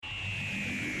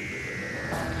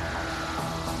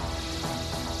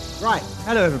Right,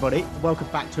 hello everybody. Welcome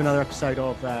back to another episode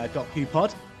of .Q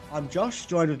Pod. I'm Josh.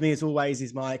 Joined with me as always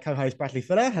is my co-host Bradley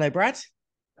Fuller. Hello, Brad.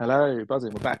 Hello,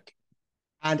 buzzing. We're back.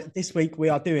 And this week we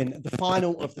are doing the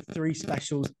final of the three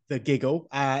specials, the Giggle.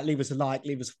 Leave us a like,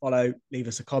 leave us a follow, leave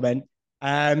us a comment.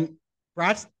 Brad,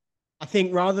 I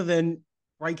think rather than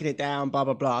breaking it down, blah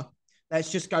blah blah,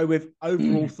 let's just go with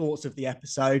overall thoughts of the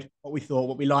episode, what we thought,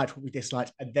 what we liked, what we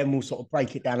disliked, and then we'll sort of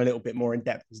break it down a little bit more in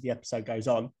depth as the episode goes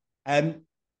on.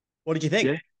 What did you think?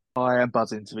 Yeah, I am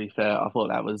buzzing. To be fair, I thought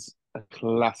that was a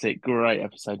classic, great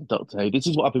episode of Doctor Who. This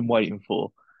is what I've been waiting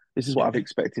for. This is what I've Yeah.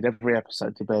 expected every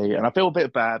episode to be, and I feel a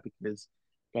bit bad because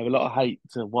I gave a lot of hate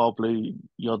to Wild Blue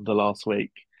Yonder last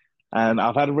week, and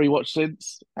I've had a rewatch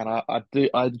since, and I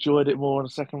enjoyed it more on a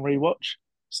second rewatch.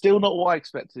 Still not what I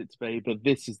expected it to be, but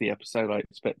this is the episode I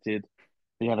expected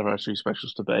the anniversary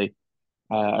specials to be,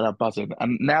 and I'm buzzing.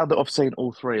 And now that I've seen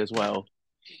all three as well,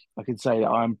 I can say that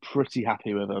I'm pretty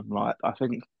happy with them. Like, I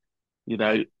think, you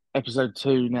know, episode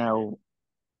two now,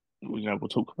 we'll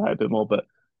talk about it a bit more, but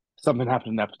something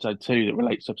happened in episode two that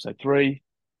relates to episode three.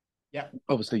 Yeah.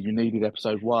 Obviously, you needed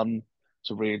episode one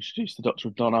to reintroduce the Doctor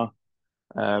of Donna.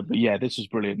 But yeah, this was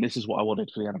brilliant. This is what I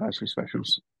wanted for the anniversary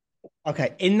specials.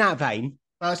 Okay. In that vein,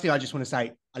 firstly, I just want to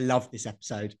say I love this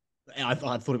episode. I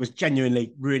thought it was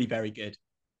genuinely really very good.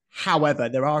 However,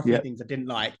 there are a few Yeah, things I didn't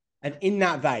like. And in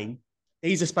that vein,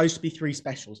 these are supposed to be three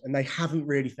specials, and they haven't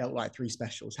really felt like three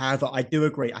specials. However, I do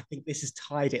agree. I think this has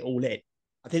tied it all in.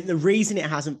 I think the reason it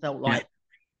hasn't felt yeah, like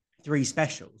three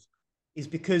specials is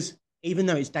because even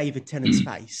though it's David Tennant's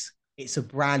face, it's a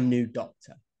brand new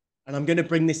Doctor. And I'm going to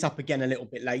bring this up again a little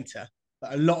bit later.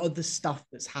 But a lot of the stuff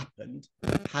that's happened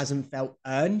hasn't felt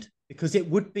earned because it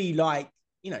would be like,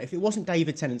 if it wasn't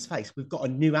David Tennant's face, we've got a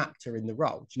new actor in the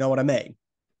role. Do you know what I mean?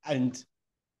 And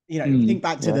yeah, think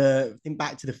back to the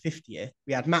 50th.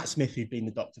 We had Matt Smith who'd been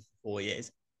the Doctor for 4 years,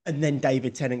 and then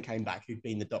David Tennant came back who'd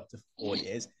been the Doctor for 4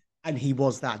 years, and he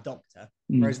was that Doctor.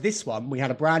 mm, Whereas this one, we had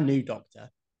a brand new Doctor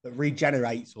that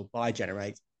regenerates or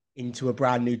bigenerates into a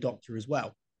brand new Doctor as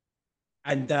well.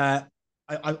 And I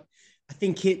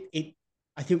think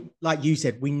I think like you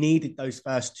said, we needed those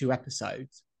first two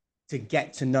episodes to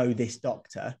get to know this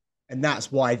Doctor, and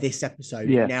that's why this episode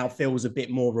yeah, now feels a bit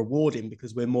more rewarding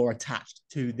because we're more attached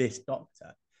to this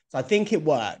Doctor. So I think it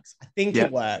works. I think yeah,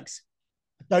 it works.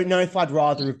 I don't know if I'd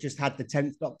rather have just had the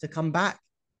 10th Doctor come back.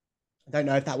 I don't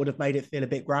know if that would have made it feel a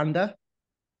bit grander.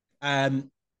 Um,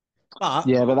 but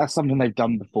yeah. But that's something they've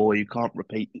done before. You can't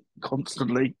repeat it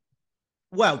constantly.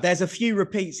 well, there's a few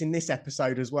repeats in this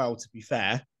episode as well, to be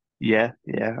fair. Yeah,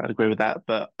 yeah, I'd agree with that.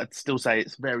 But I'd still say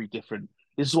it's very different.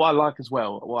 This is what I like as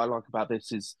well. What I like about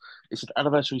this is it's an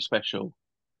anniversary special,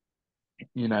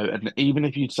 and even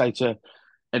if you'd say to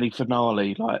any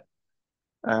finale of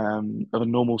a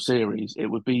normal series, it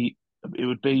would be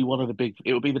one of the big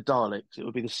it would be the Daleks, it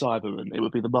would be the Cybermen, it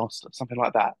would be the Master, something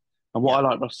like that. And what Yeah,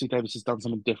 I like, Rusty Davis has done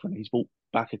something different. He's brought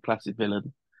back a classic villain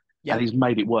and yeah, he's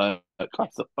made it work. I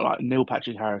thought, like Neil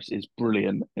Patrick Harris is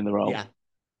brilliant in the role. yeah.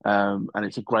 And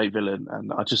it's a great villain.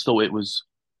 And I just thought it was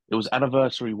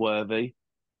anniversary worthy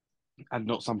and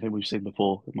not something we've seen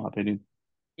before, in my opinion.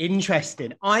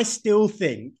 Interesting. I still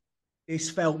think this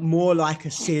felt more like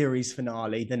a series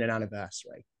finale than an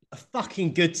anniversary. A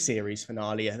fucking good series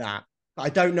finale at that. But I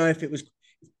don't know if it was,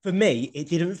 for me, it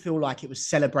didn't feel like it was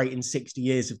celebrating 60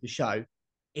 years of the show.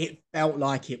 It felt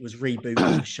like it was rebooting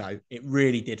the show. It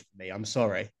really did for me. I'm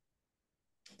sorry.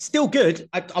 Still good.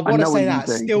 I I want to know say what you that.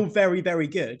 Still mean. very, very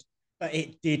good. But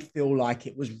it did feel like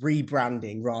it was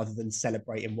rebranding rather than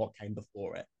celebrating what came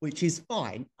before it, which is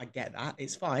fine. I get that.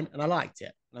 It's fine. And I liked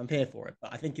it. And I'm here for it.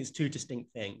 But I think it's two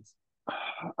distinct things.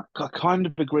 I kind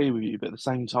of agree with you, but at the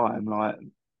same time, like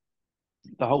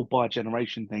the whole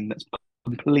bi-generation thing, that's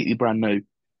completely brand new.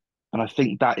 And I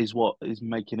think that is what is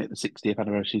making it the 60th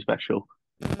anniversary special.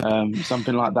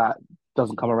 Something like that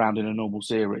doesn't come around in a normal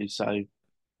series, so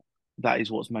that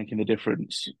is what's making the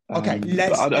difference. Okay, But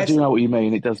let's I do let's know what you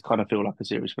mean. It does kind of feel like a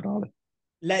series finale.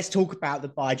 let's talk about the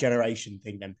bi-generation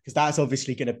thing then, because that's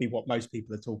obviously going to be what most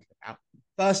people are talking about.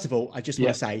 First of all, I just want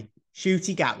Yeah, to say,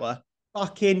 Shooty Gatwa,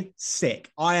 fucking sick.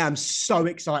 I am so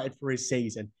excited for his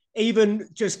season. Even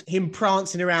just him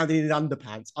prancing around in his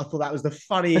underpants, I thought that was the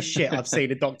funniest shit I've seen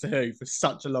in Doctor Who for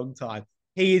such a long time.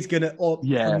 He is going to, or from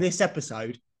yeah, this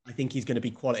episode, I think he's going to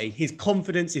be quality. His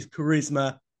confidence, his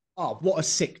charisma. Oh, what a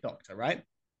sick Doctor, right?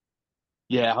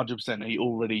 yeah, 100%. He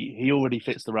already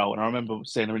fits the role. And I remember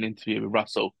seeing an interview with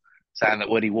Russell saying that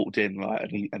when he walked in, like,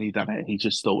 and he done it, he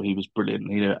just thought he was brilliant.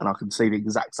 And I can see the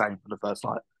exact same for the first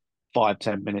like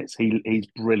 5-10 minutes. He's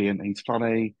brilliant. He's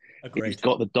funny. He's Agreed.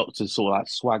 got the Doctor's sort of like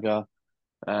swagger.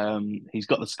 He's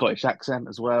got the Scottish accent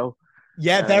as well.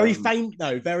 Yeah, very Um, faint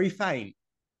though, very faint.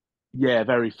 yeah,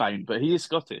 very faint, but he is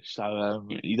Scottish, so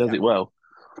he does Yeah. it well.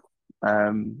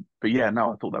 But yeah,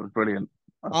 no, I thought that was brilliant.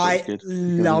 I thought it was I good. It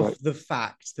was love great. the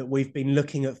fact that we've been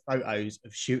looking at photos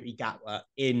of Shooty Gatwa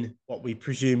in what we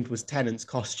presumed was Tennant's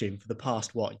costume for the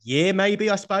past, what, year maybe,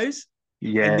 I suppose?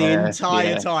 And the Yeah, entire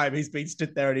yeah. time he's been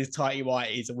stood there in his tighty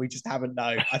whities and we just haven't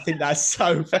known. I think that's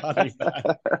so funny, man.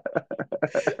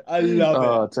 I love it.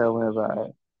 Oh, tell me about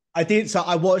it. I did. So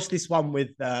I watched this one with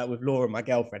Laura, my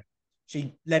girlfriend.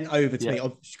 She leant over to Yeah.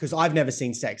 me because I've never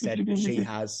seen Sex Ed. She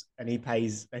has, and he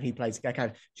plays a gay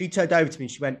character. She turned over to me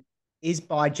and she went, "Is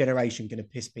bi generation going to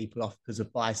piss people off because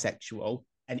of bisexual?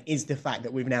 And is the fact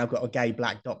that we've now got a gay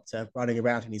black doctor running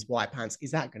around in his white pants,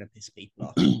 is that going to piss people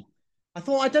off?" I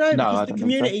thought, I don't know, No, because I the don't think so.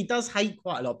 community does hate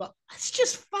quite a lot, but it's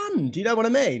just fun. Do you know what I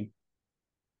mean?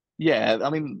 Yeah, I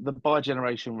mean the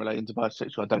bi-generation relating to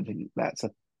bisexual, I don't think that's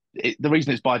the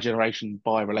reason it's bi-generation,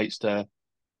 bi relates to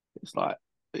it's like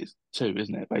it's two,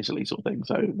 isn't it? Basically, sort of thing.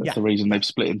 So that's Yeah, the reason yeah. they've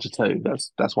split into two.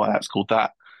 That's why that's called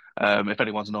that. If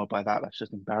anyone's annoyed by that, that's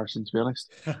just embarrassing to be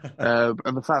honest.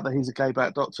 And the fact that he's a gay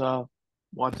black doctor,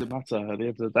 why does it matter? At the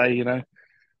end of the day, No,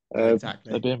 they're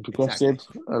exactly. being progressive.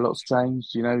 Exactly. A lot's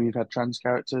changed. You've had trans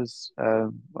characters. I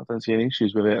don't see any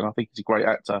issues with it, and I think he's a great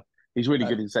actor. He's really No.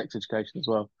 good in sex education as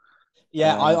well.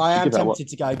 Yeah, I So am give that what.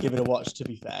 tempted to go give it a watch, to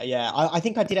be fair. Yeah, I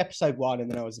think I did episode one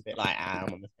and then I was a bit like,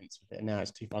 I'm on the fence with it. And now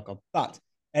it's too far gone. But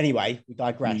anyway, we Mm.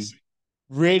 digress.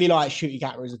 Really like Shooty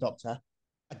Gatwa as a doctor.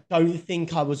 I don't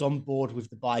think I was on board with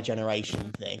the bi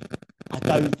generation thing. I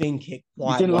don't think it You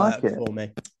quite didn't like worked it. for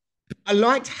me. I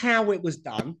liked how it was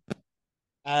done.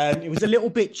 It was a little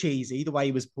bit cheesy the way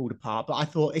he was pulled apart, but I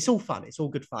thought it's all fun. It's all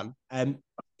good fun.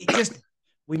 It just,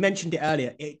 we mentioned it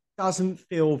earlier, it doesn't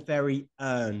feel very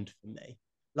earned for me.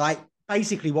 Like,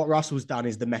 basically, what Russell's done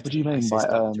is the What do you mean meta-crisis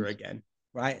by doctor earned? again,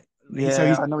 right? So Yeah,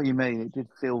 he's I know what you mean. It did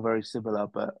feel very similar,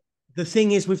 but the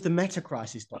thing is with the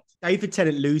meta-crisis doctor, David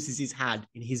Tennant loses his hand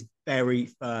in his very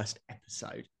first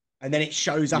episode, and then it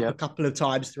shows up a yep, couple of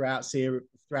times throughout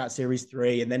series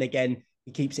three, and then again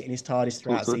he keeps it in his TARDIS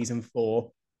throughout Torchwood. season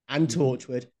four and Hmm.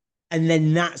 Torchwood, and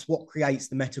then that's what creates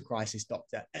the meta-crisis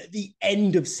doctor at the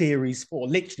end of series four,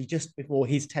 literally just before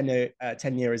his 10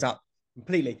 year is up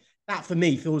completely. That for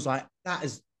me feels like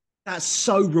that's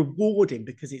so rewarding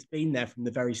because it's been there from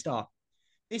the very start.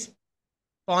 This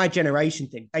bi-generation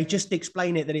thing, they just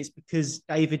explain it that it's because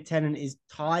David Tennant is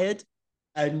tired,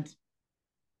 and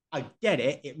I get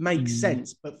it, it makes Mm.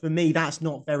 sense, but for me that's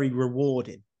not very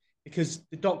rewarding because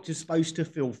the doctor's supposed to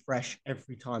feel fresh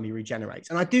every time he regenerates.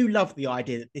 And I do love the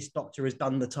idea that this doctor has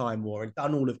done the Time War and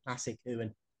done all of Classic Who,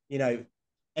 and you know,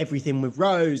 everything with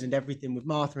Rose and everything with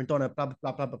Martha and Donna, blah blah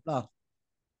blah blah blah blah.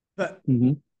 But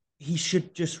Hmm. he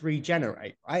should just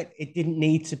regenerate, right? It didn't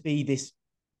need to be this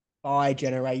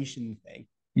bi-generation thing.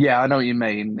 Yeah, I know what you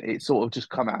mean. It sort of just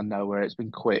come out of nowhere. It's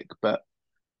been quick, but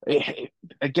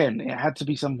again, it had to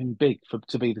be something big for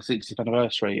to be the 60th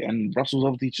anniversary, and Russell's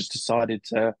obviously just decided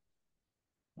to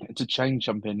change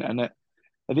something. And at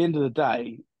the end of the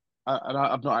day,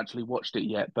 I've not actually watched it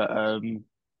yet, but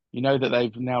you know that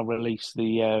they've now released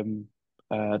the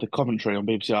commentary on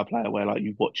BBC iPlayer where like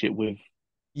you watch it with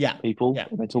Yeah, people yeah.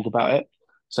 and they talk about it.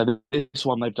 So this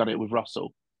one they've done it with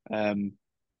Russell, um,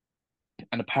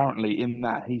 and apparently in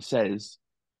that he says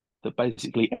that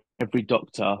basically every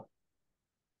Doctor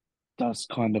does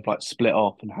kind of like split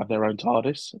off and have their own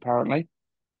TARDIS apparently,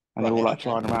 and they're all Right. like Okay.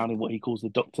 flying around in what he calls the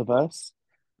Doctorverse.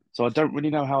 So I don't really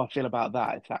know how I feel about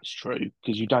that if that's true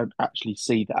because you don't actually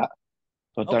see that.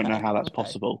 So I don't know Okay. how that's Okay.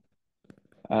 possible.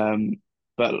 Um,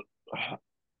 but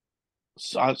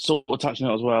I sort of touching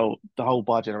on it as well. The whole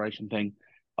bi-generation thing,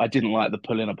 I didn't like the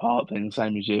pulling apart thing.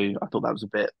 Same as you, I thought that was a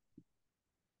bit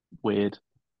weird.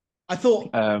 I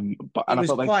thought But it and I was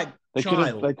thought quite they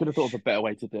child. could have thought of a better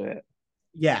way to do it.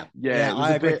 Yeah. Yeah, Yeah. it was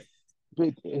I agree.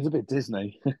 it was a bit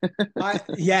Disney.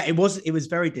 Yeah. It was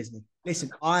very Disney.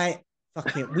 Listen,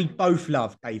 we both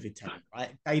love David Tennant,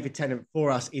 right? David Tennant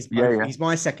for us is Yeah, both. yeah. He's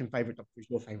my second favorite Doctor. He's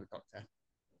your favorite Doctor.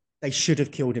 They should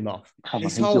have killed him off. Come on,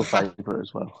 This he's whole your favorite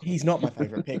as well. he's not my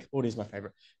favorite pick. Ford is my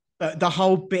favorite. But the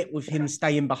whole bit with him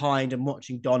staying behind and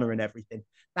watching Donna and everything,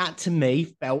 that to me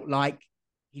felt like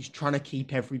he's trying to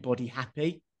keep everybody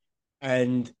happy.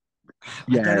 And I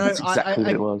don't Yeah, know. that's exactly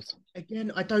what it was.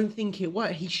 Again, I don't think it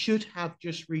worked. He should have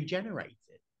just regenerated.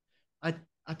 I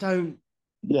I don't.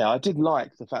 Yeah, I did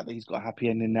like the fact that he's got a happy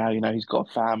ending now. He's got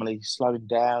a family, he's slowing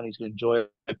down, he's going to enjoy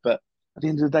it. But at the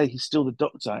end of the day, he's still the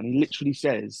Doctor, and he literally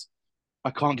says, "I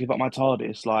can't give up my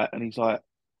TARDIS." And he's like,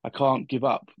 "I can't give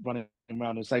up running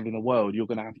around and saving the world. You're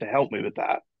going to have to help me with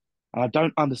that." And I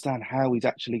don't understand how he's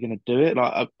actually going to do it.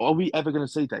 Like, are we ever going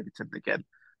to see David Tennant again?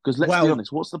 Because let's be Well,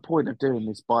 honest, what's the point of doing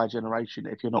this by generation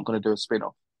if you're not going to do a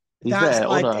spin-off? He's that's there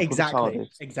on I Earth with the exactly, TARDIS and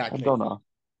exactly. Donna.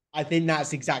 I think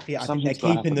that's exactly it. I think they're Something's got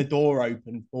to keeping the happen. door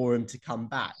open for him to come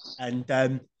back. And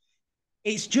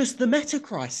it's just the Meta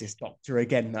Crisis Doctor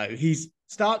again, though. He's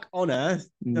stuck on Earth.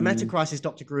 The Meta Mm, Crisis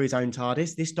Doctor grew his own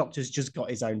TARDIS. This Doctor's just got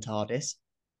his own TARDIS.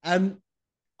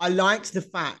 I liked the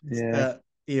fact yeah. that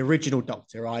the original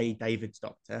Doctor, i.e., David's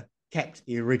Doctor, kept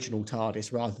the original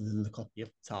TARDIS rather than the copy of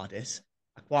the TARDIS.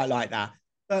 I quite like that.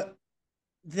 But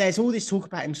there's all this talk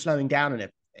about him slowing down and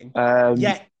everything. Um,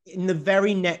 Yet in the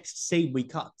very next scene we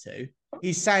cut to,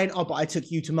 he's saying, "Oh, but I took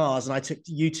you to Mars and I took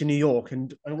you to New York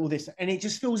and all this," and it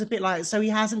just feels a bit like so he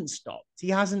hasn't stopped. He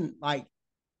hasn't like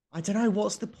I don't know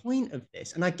what's the point of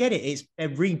this. And I get it; it's they're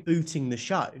rebooting the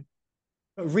show,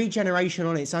 but regeneration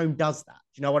on its own does that.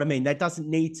 Do you know what I mean? There doesn't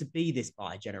need to be this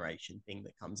bi-generation thing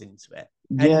that comes into it.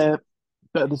 And yeah,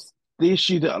 but the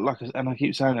issue that, like, and I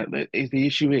keep saying it, is the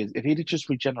issue is if he'd have just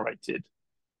regenerated,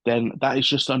 then that is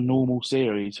just a normal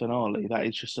series finale. That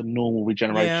is just a normal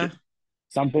regeneration. yeah,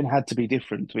 Something had to be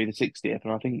different to be the 60th,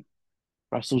 and I think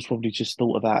Russell's probably just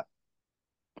thought of that.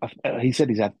 He said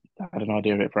he's had an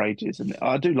idea of it for ages, and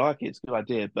I do like it. It's a good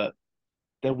idea, but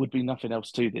there would be nothing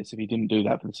else to this if he didn't do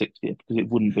that for the 60th because it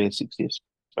wouldn't be a 60th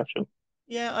special.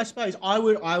 yeah, I suppose I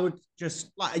would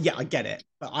just like yeah, I get it,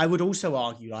 but I would also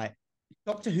argue like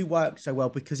Doctor Who works so well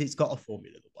because it's got a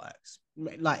formula that works.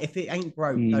 Like if it ain't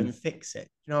broke, Mm. don't fix it.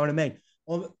 You know what I mean?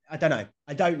 Or I don't know.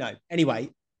 I don't know. Anyway,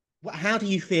 how do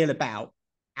you feel about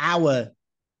our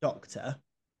Doctor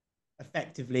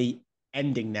effectively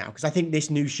ending now? Because I think this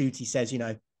new shoot he says,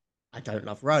 I don't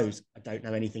love Rose. I don't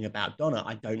know anything about Donna.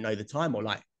 I don't know the time or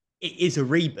like it is a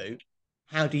reboot.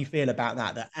 How do you feel about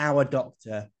that? That our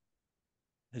Doctor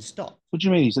has stopped. What do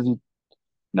you mean? He says he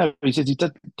no. He says he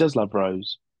does love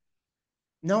Rose.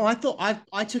 No, I thought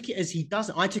I took it as he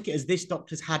doesn't. I took it as this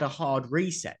doctor's had a hard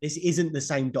reset. This isn't the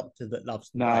same doctor that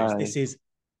loves the rose. No, This is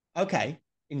okay,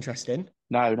 interesting.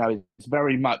 no. It's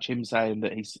very much him saying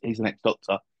that he's the next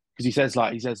Doctor because he says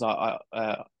like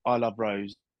I love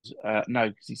Rose. No,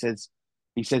 because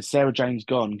he says Sarah Jane's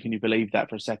gone. Can you believe that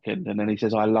for a second? And then he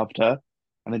says I loved her,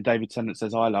 and then David Tennant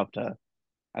says I loved her,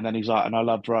 and then he's like and I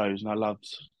loved Rose and I loved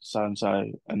so and so,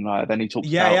 and like then he talks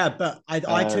Yeah, about yeah, but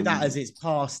I took that as its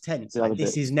past tense. the Like other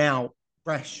this is bits. now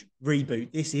fresh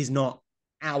reboot. This is not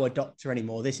our doctor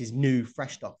anymore. This is new,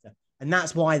 fresh doctor. And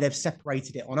that's why they've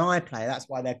separated it on iPlayer. That's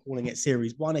why they're calling it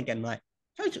series one again. Like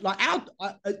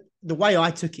the way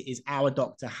I took it is our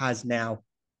doctor has now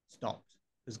stopped,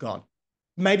 has gone.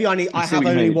 Maybe I I see have what you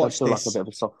only mean. It does watched feel like a this. bit of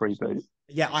a soft reboot.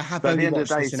 Yeah, I have But at the only end of watched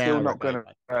the day, this it's an still hour not ago.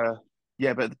 gonna.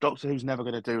 Yeah, but the Doctor Who's never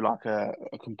gonna do like a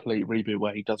complete reboot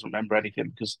where he doesn't remember anything.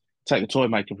 Because take the Toy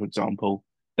Maker for example,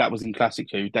 that was in Classic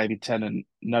Who. David Tennant,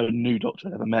 no new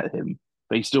Doctor ever met him,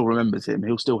 but he still remembers him.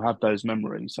 He'll still have those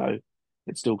memories, so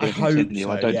it's still I going to hope continue.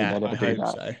 so. I don't think Yeah, they'll I ever do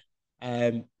hope that.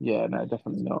 so. Um, Yeah, no,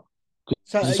 definitely not.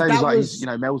 so It's the same as that like he's,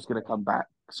 was Mel's going to come back.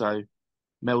 So is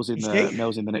she?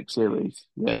 Mel's in the next series.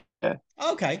 Yeah, yeah.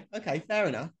 Okay, okay, fair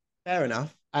enough. Fair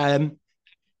enough.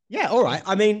 Yeah, all right.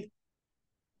 I mean,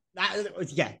 that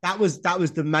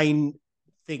was the main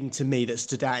thing to me that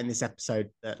stood out in this episode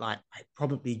that like I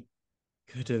probably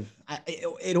could have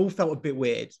it all felt a bit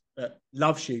weird, but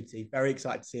love Shooty, very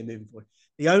excited to see him moving forward.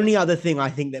 The only other thing I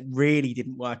think that really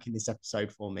didn't work in this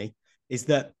episode for me is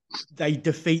that they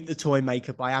defeat the toy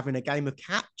maker by having a game of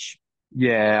catch.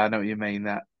 Yeah, I know what you mean.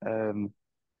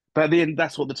 But at the end,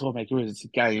 that's what the Toy Maker is. It's a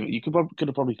game. You could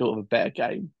have probably thought of a better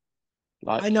game.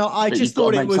 Like, I know, I but just you've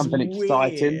got to thought it make was something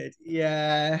exciting. weird.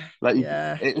 Yeah, Like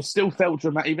yeah. it still felt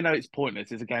dramatic, even though it's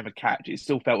pointless. It's a game of catch. It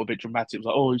still felt a bit dramatic. It was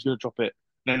like, oh, he's going to drop it.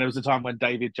 And then there was a time when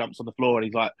David jumps on the floor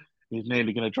and he's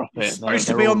nearly going to drop You're it. And supposed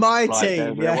to they're be on all my like team.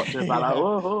 they're Yeah, watching it back like, yeah.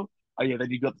 oh yeah.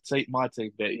 Then you got my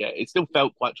team bit. Yeah, it still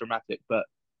felt quite dramatic, but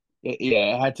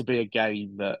it had to be a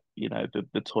game that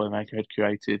the toy maker had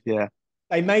created. Yeah,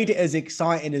 They made it as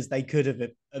exciting as they could have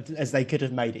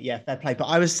made it. Yeah, fair play. But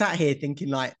I was sat here thinking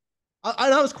like,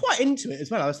 I was quite into it as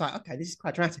well. I was like, okay, this is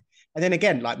quite dramatic. And then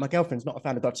again, like my girlfriend's not a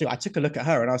fan of Doctor Who. I took a look at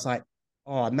her and I was like,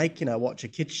 oh, I'm making her watch a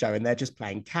kids show and they're just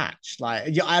playing catch. Like,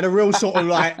 yeah, I had a real sort of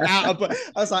like out of, but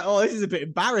I was like, oh, this is a bit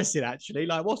embarrassing actually.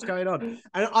 Like, what's going on?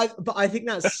 But I think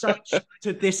that's such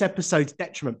to this episode's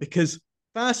detriment because,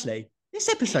 firstly, this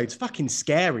episode's fucking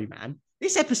scary, man.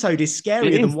 This episode is it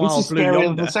scarier than is. This Wild is Blue scarier than the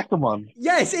Yonder. second one.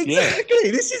 Yes, Yeah, exactly.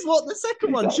 This is what the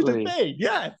second one should have exactly. been.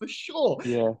 Yeah, for sure.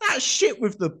 Yeah, That shit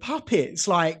with the puppets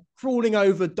like crawling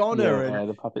over Donna yeah.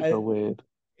 The puppets uh, are weird.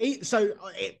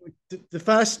 the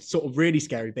first sort of really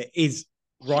scary bit is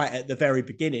right at the very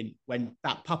beginning when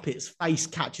that puppet's face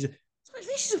catches.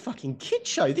 This is a fucking kid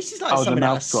show. This is like Oh, the something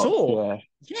out of mouth drop. Saw. Yeah.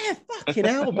 Yeah, fucking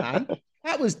hell, man.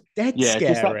 That was dead Yeah, just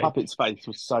that scary. puppet's face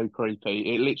was so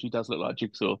creepy. It literally does look like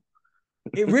Jigsaw.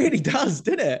 It really does,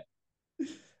 doesn't it? Yeah,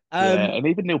 Um, and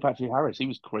even Neil Patrick Harris, he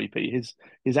was creepy.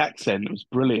 His accent was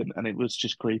brilliant, and it was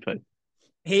just creepy.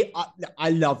 I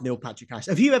love Neil Patrick Harris.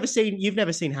 Have you ever seen? You've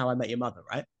never seen How I Met Your Mother,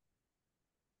 right?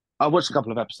 I watched a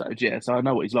couple of episodes, yeah, so I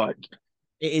know what he's like.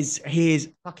 He is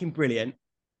fucking brilliant.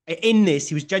 In this,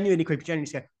 he was genuinely creepy, genuinely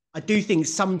scary. I do think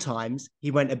sometimes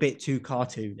he went a bit too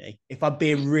cartoony, if I'm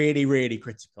being really, really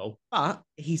critical. But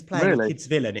he's playing a Really? kid's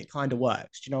villain. It kind of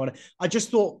works. Do you know what I just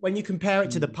thought when you compare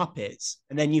it to the Mm. puppets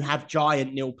and then you have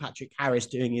giant Neil Patrick Harris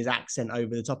doing his accent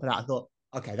over the top of that, I thought,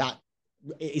 okay, that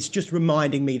it's just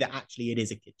reminding me that actually it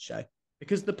is a kid's show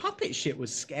because the puppet shit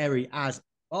was scary as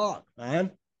fuck,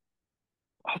 man.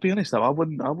 I'll be honest though, I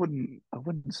wouldn't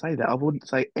say that. I wouldn't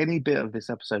say any bit of this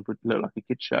episode would look like a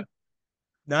kid show.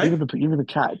 No? Even the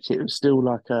catch, it was still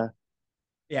like a.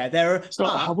 Yeah, there are, It's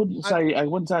not. but I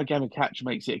wouldn't say a game of catch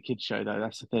makes it a kid show though.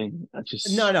 That's the thing.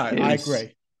 no, no, It I was.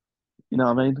 agree. You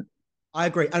know what I mean? I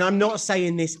agree. And I'm not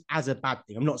saying this as a bad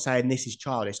thing. I'm not saying this is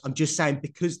childish. I'm just saying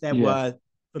because there Yeah. were,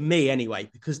 for me anyway,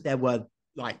 because there were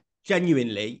like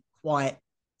genuinely quite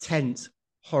tense,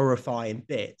 horrifying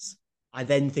bits. I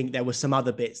then think there were some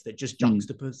other bits that just Mm.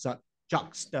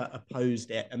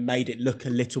 juxtaposed it and made it look a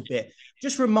little bit,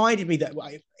 just reminded me that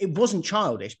it wasn't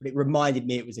childish, but it reminded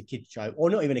me it was a kid show or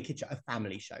not even a kid show, a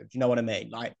family show. Do you know what I mean?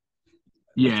 Like,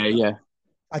 if Yeah, yeah.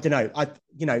 I don't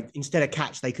know. Instead of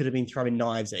catch, they could have been throwing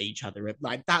knives at each other.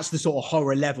 Like that's the sort of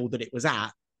horror level that it was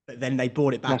at. But then they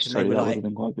brought it back That's and they true. were That would like, have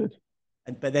been quite good.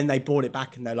 but then they brought it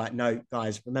back and they're like, no,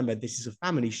 guys, remember this is a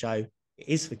family show. It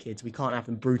is for kids. We can't have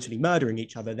them brutally murdering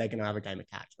each other. They're going to have a game of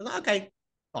catch. I was like, okay,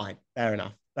 fine, fair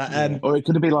enough. But Yeah. Or it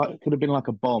could have been like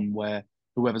a bomb where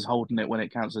whoever's holding it when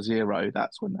it counts as zero,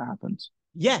 that's when that happens.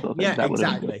 yeah, Sort of thing. yeah, That would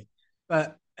have been good. exactly.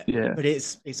 But Yeah.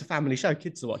 it's a family show.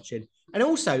 Kids are watching, and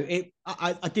also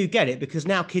I do get it because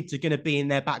now kids are going to be in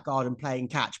their back garden playing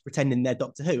catch, pretending they're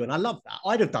Doctor Who, and I love that.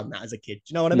 I'd have done that as a kid. Do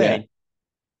you know what I Yeah. mean?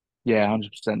 Yeah,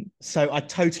 100%. So I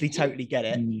totally get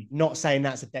it. Mm. Not saying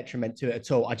that's a detriment to it at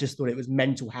all. I just thought it was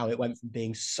mental how it went from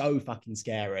being so fucking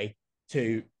scary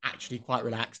to actually quite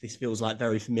relaxed. This feels like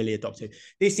very familiar Doctor Who.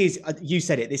 This is, you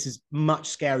said it, this is much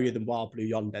scarier than Wild Blue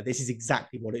Yonder. This is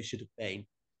exactly what it should have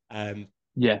been.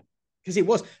 Yeah. Because it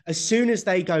was, as soon as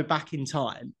they go back in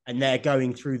time and they're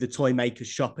going through the toy maker's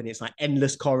shop and it's like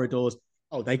endless corridors.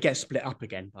 Oh, they get split up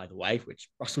again, by the way, which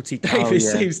Russell T Davies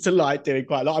yeah. seems to like doing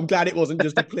quite a lot. I'm glad it wasn't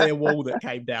just a clear wall that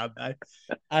came down, though.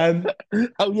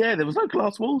 Oh yeah, there was no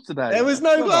glass walls today. There was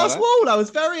no glass wall. I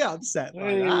was very upset by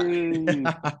Hey.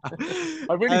 that.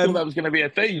 I really thought that was going to be a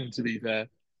theme, to be fair.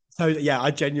 So yeah,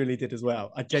 I genuinely did as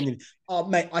well. Oh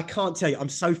mate, I can't tell you. I'm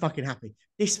so fucking happy.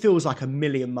 This feels like a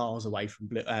million miles away from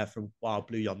Wild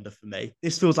Blue Yonder for me.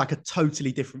 This feels like a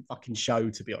totally different fucking show,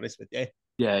 to be honest with you.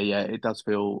 Yeah, yeah, it does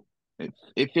feel.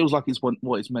 It feels like it's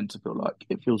what it's meant to feel like.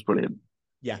 It feels brilliant.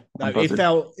 Yeah, no, I'm buzzing.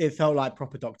 it felt like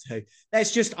proper Doctor Who.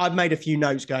 I've made a few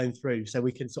notes going through, so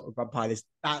we can sort of run by this.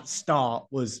 That start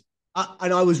was,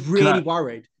 and I was really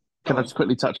worried. Can I just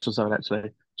quickly touch on something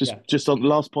actually? Just on the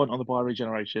last point on the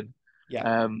bioregeneration.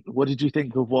 Yeah. What did you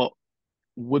think of what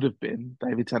would have been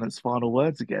David Tennant's final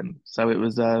words again? So it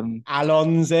was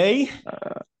Alonzi.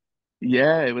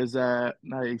 Yeah, it was no,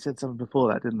 he said something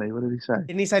before that, didn't he? What did he say?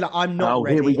 Didn't he say like I'm not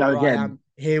ready? Here we go or I again. am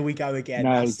here we go again.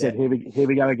 No, he That's said it. here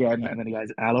we go again, and then he goes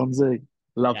Alonzi.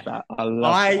 Love that. I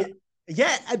love that.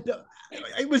 Yeah,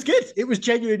 it was good. It was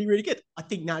genuinely really good. I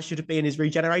think that should have been his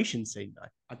regeneration scene, though.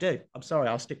 I do. I'm sorry.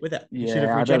 I'll stick with it. He should have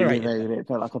Yeah, I don't regenerated. really. It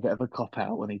felt like a bit of a cop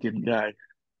out when he didn't go.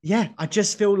 Yeah, I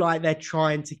just feel like they're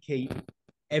trying to keep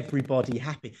everybody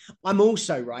happy. I'm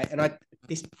also right, and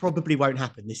this probably won't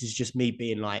happen. This is just me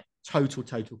being like total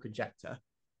conjecture.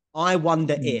 I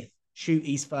wonder if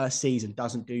Shooty's first season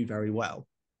doesn't do very well,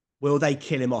 will they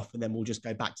kill him off and then we'll just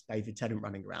go back to David Tennant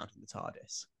running around in the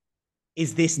TARDIS?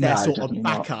 Is this their sort of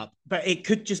backup? Not. But it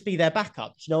could just be their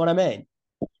backup. Do you know what I mean?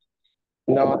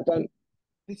 No, I don't.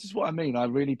 This is what I mean. I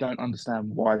really don't understand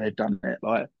why they've done it.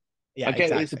 Like, yeah, I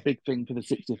get it's a big thing for the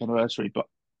 60th anniversary, but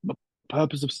the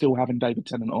purpose of still having David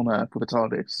Tennant on Earth for the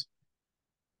TARDIS,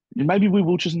 maybe we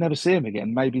will just never see him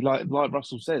again. Maybe like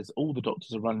Russell says, all the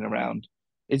Doctors are running around.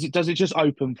 Does it just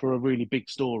open for a really big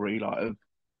story like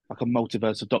a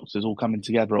multiverse of Doctors all coming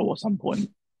together at some point?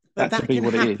 But that can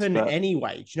happen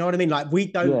anyway. Do you know what I mean? Like we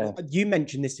don't. Yeah. You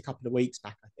mentioned this a couple of weeks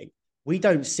back, I think. We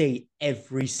don't see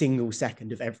every single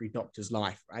second of every Doctor's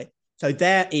life, right? So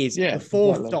there is the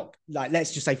fourth Doctor. Like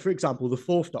let's just say, for example, the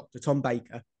fourth Doctor, Tom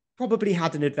Baker, probably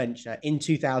had an adventure in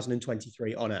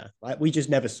 2023 on Earth, right? We just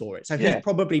never saw it. So he's Yeah.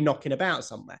 probably knocking about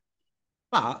somewhere.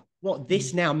 But what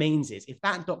this now means is if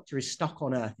that doctor is stuck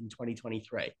on Earth in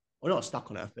 2023, or not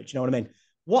stuck on Earth, but you know what I mean?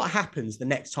 What happens the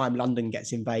next time London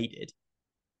gets invaded?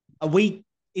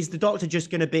 Is the doctor just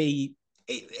going to be,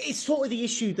 it's sort of the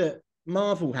issue that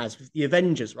Marvel has with the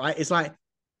Avengers, right? It's like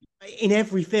in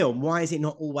every film, why is it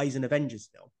not always an Avengers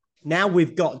film? Now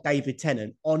we've got David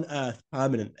Tennant on Earth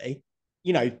permanently.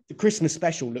 You know, the Christmas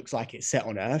special looks like it's set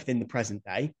on Earth in the present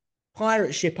day.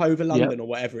 Pirate ship over Yep. London or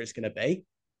whatever it's going to be.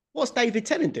 What's David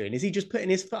Tennant doing? Is he just putting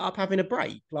his foot up having a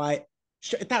break? Like,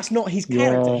 that's not his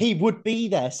character. Yeah. He would be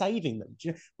there saving them.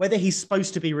 You know, whether he's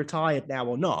supposed to be retired now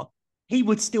or not, he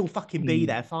would still fucking be Mm.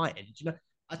 there fighting. You know,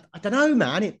 I don't know,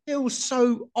 man. It feels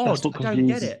so That's odd. what I don't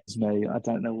get confuses it. me. I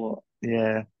don't know what.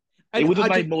 Yeah. It And would have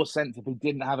I made just, more sense if he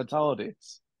didn't have a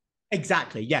TARDIS.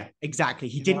 exactly, yeah, exactly.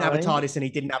 He You know didn't what have a I mean? TARDIS and he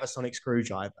didn't have a sonic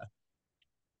screwdriver.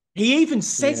 He even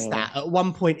says Yeah. that at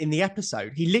one point in the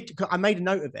episode. I made a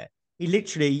note of it. He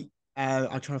literally,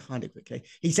 I'll try to find it quickly.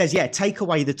 He says, "Yeah, take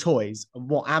away the toys, and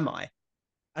what am I?"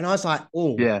 And I was like,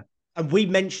 "Oh." Yeah. And we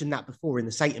mentioned that before in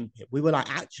the Satan pit. We were like,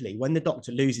 actually, when the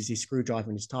Doctor loses his screwdriver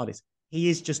and his TARDIS, he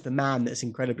is just a man that's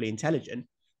incredibly intelligent.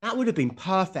 That would have been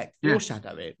perfect Yeah.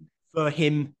 foreshadowing for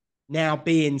him now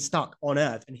being stuck on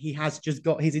Earth, and he has just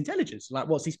got his intelligence. Like,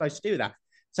 what's he supposed to do with that?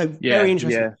 So very Yeah.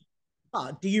 interesting. Yeah.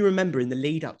 But do you remember in the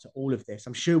lead up to all of this?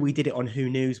 I'm sure we did it on Who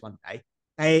News one day.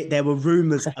 There were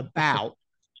rumors about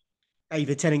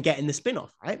David Tennant getting the spin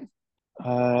off, right?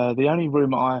 The only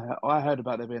rumor I heard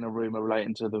about there being a rumor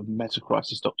relating to the Meta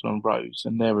Crisis Doctor and Rose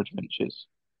and their adventures.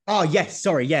 Oh yes,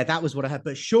 sorry, yeah, that was what I heard.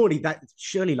 But surely,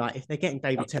 like if they're getting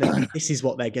David Tennant back, this is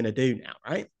what they're going to do now,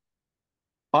 right?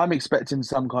 I'm expecting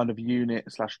some kind of unit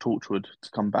slash Torchwood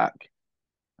to come back,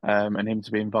 and him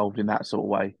to be involved in that sort of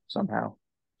way somehow.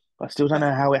 But I still don't But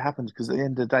know how it happens because at the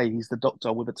end of the day, he's the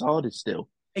Doctor with a TARDIS still.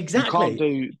 You can't exactly,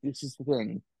 do, this is the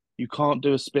thing, you can't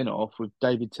do a spin off with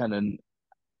David Tennant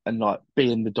and like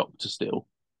being the Doctor still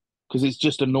because it's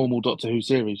just a normal Doctor Who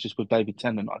series just with David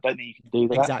Tennant. I don't think you can do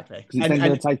that exactly, because it's and then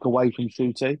going to take away from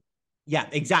Shooty. yeah,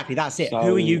 exactly. That's it.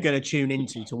 Who are you So going to tune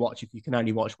into to watch if you can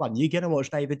only watch one? You're going to watch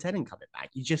David Tennant coming back.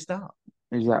 You just are.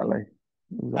 exactly,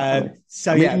 exactly.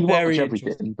 So I mean, yeah, you watch very interesting.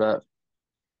 everything, but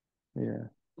yeah,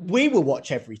 We will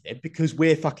watch everything because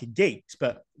we're fucking geeks,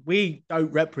 but we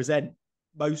don't represent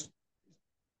most.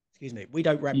 Excuse me, we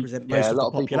don't represent yeah. most A of the lot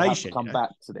of people have population. You come know. back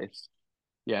to this.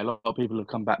 Yeah, a lot of people have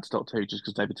come back to Doctor Who just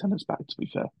because David Tennant's back. To be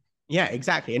fair, Yeah,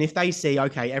 exactly. And if they see,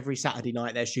 okay, every Saturday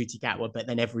night there's Shooty Gatwa, but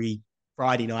then every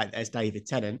Friday night there's David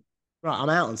Tennant. Right, I'm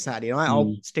out on Saturday night. I'll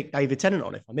mm. stick David Tennant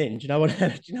on if I'm in. Do you know what?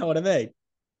 Do you know what I mean?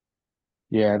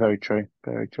 Yeah, very true,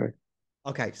 very true.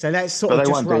 Okay, so let's sort But of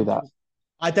they just won't do run that. through.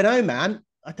 I don't know, man.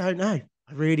 I don't know.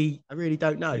 I really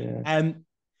don't know. Yeah,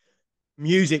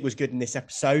 Music was good in this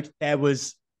episode. There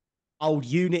was old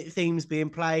unit themes being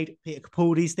played. Peter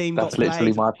Capaldi's theme that's got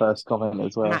literally played. my first comment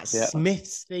as well. Matt Yeah,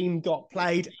 Smith's theme got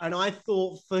played, and I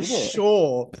thought for is it?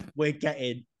 sure we're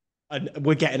getting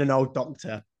an old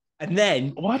Doctor. And then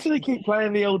Why do they keep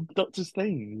playing the old Doctor's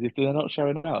themes if they're not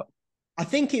showing up? I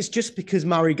think it's just because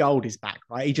Murray Gold is back,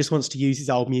 right? He just wants to use his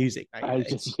old music, I was maybe.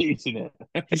 just using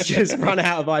He's just it. run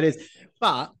out of ideas.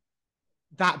 But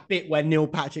that bit where Neil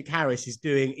Patrick Harris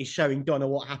is showing Donna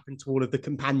what happened to all of the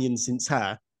companions since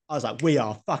her. I was like, we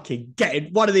are fucking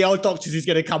getting one of the old doctors who's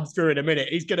going to come through in a minute.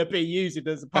 He's going to be used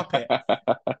as a puppet.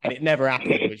 And it never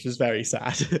happened, which was very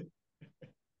sad.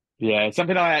 Yeah,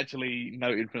 something I actually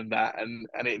noted from that, and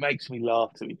it makes me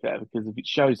laugh to be fair because it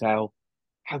shows how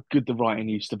good the writing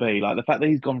used to be. Like the fact that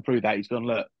he's gone through that, he's gone,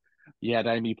 look, you had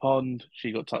Amy Pond,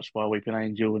 she got touched by a weeping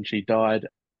angel and she died,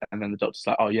 and then the doctor's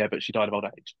like, oh yeah, but she died of old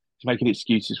age. He's making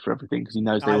excuses for everything because he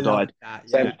knows they I all love died. that.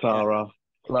 Same Yeah, with yeah. Clara.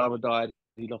 Clara died.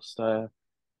 He lost her.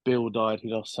 Bill died. He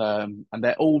lost her. And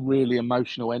they're all really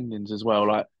emotional endings as well,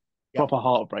 like Yep. proper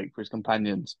heartbreak for his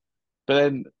companions. But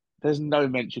then there's no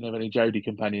mention of any Jodie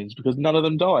companions because none of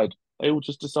them died. They all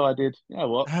just decided, you know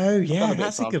what? Oh, I've done yeah, a bit of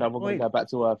that's a time good travel. I'm going to point. go back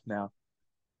to Earth now.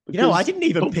 You know, I Because, didn't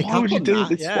even but pick why up would you on do that. this?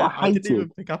 This is Yeah, what I I didn't hated. even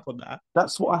pick up on that.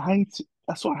 That's what I hate.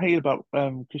 That's what I hate about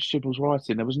Chris Chibble's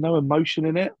writing. There was no emotion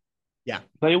in it. Yeah.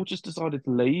 They all just decided to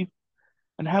leave.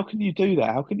 And how can you do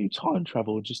that? How can you time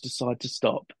travel and just decide to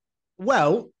stop?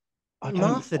 Well, I don't.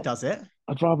 Martha does it.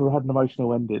 I'd rather have had an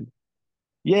emotional ending.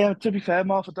 Yeah, to be fair,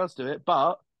 Martha does do it,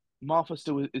 but Martha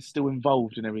still is still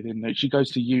involved in everything. Like, she goes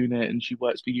to unit and she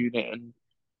works for unit, and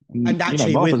And you know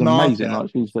actually, with Martha's amazing. Martha,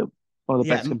 Like she's one of the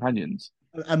yeah, best companions.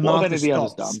 and What have Martha any of the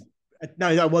others stops. done?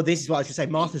 No, no. Well, this is what I was going to say.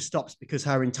 Martha stops because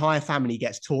her entire family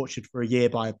gets tortured for a year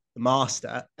by the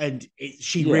master, and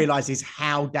she Yeah. realizes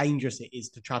how dangerous it is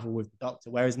to travel with the doctor,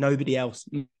 whereas nobody else.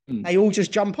 Mm-hmm. They all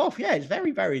just jump off. Yeah, it's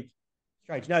very, very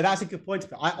strange. No, that's a good point.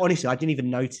 But I honestly, I didn't even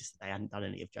notice that they hadn't done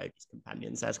any of Jodie's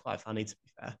companions. That's quite funny, to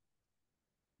be fair.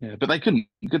 Yeah, but they couldn't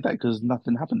get that because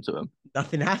nothing happened to them.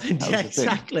 Nothing happened. That Yeah, was the thing.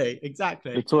 exactly, The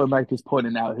exactly. toy maker's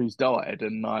pointing out who's died,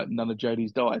 and like none of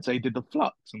Jodie's died, so he did the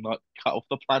flux and like cut off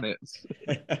the planets.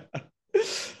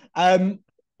 um,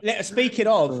 speaking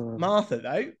of Uh, Martha,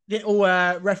 though, little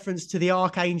reference to the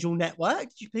Archangel Network.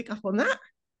 Did you pick up on that?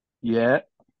 yeah,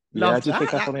 yeah. I Loved did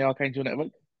pick that. up on That the Archangel Network.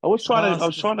 I was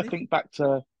Masters. trying to think back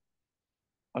to.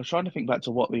 I was trying to think back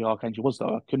to what the Archangel was,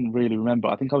 though. I couldn't really remember.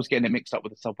 I think I was getting it mixed up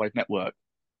with the Subwave Network.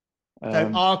 So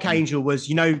Um, Archangel was,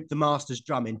 the Masters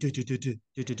drumming. Do, do, do, do,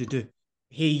 do, do, do, do.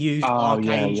 He used oh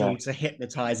yeah, yeah. Archangel to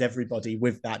hypnotize everybody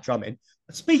with that drumming.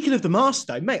 Speaking of the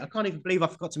Master, mate, I can't even believe I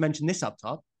forgot to mention this up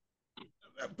top.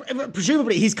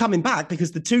 Presumably he's coming back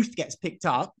because the tooth gets picked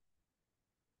up.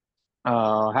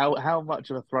 How much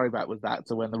of a throwback was that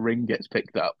to when the ring gets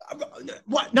picked up?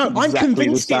 What? No, I'm Exactly the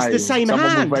convinced it's the same. same Someone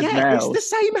with hand. red Yeah, it's the nails.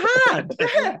 same hand.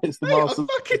 Yeah, It's the mate, master's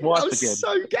I wife was again.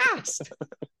 so gassed.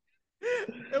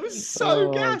 It was so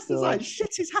Oh gassed. It's like god.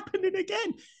 shit is happening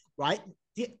again, right?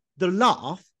 The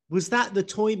laugh was that the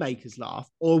toy maker's laugh,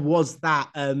 or was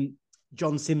that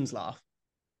John Sims' laugh?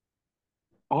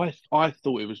 I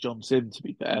thought it was John Sim to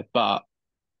be fair, but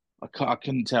I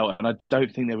couldn't tell, and I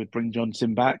don't think they would bring John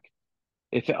Sim back.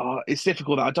 It's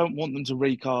difficult. I don't want them to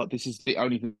recast. This is the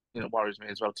only thing that worries me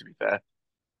as well. To be fair,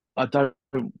 I don't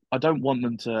I don't want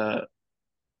them to.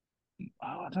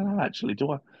 I don't know actually.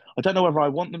 Do I? I don't know whether I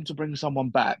want them to bring someone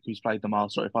back who's played the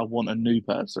master, or if I want a new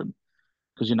person.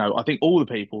 Because I think all the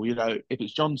people, if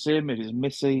it's John Sim, if it's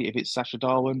Missy, if it's Sasha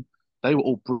Darwin, they were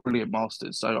all brilliant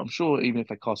masters. So I'm sure even if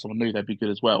they cast someone new, they'd be good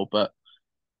as well. But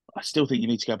I still think you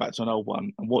need to go back to an old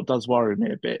one. And what does worry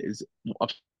me a bit is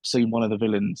I've seen one of the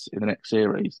villains in the next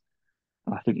series,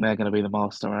 and I think they're going to be the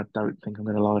master. And I don't think I'm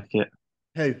going to like it.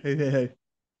 Who?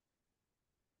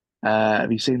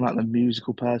 Have you seen like the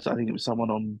musical person? I think it was someone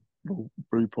on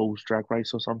RuPaul's Drag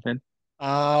Race or something.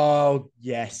 Oh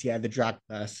yes, yeah, the drag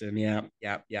person. Yeah,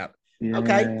 yeah, yeah.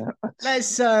 Okay, Yeah,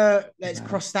 let's no.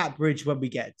 cross that bridge when we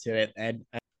get to it then.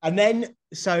 And then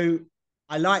so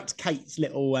I liked Kate's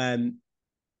little when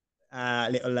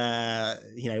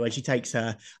she takes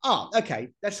her. Oh, okay,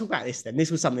 let's talk about this then.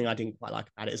 This was something I didn't quite like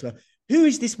about it as well. Who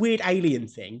is this weird alien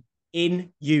thing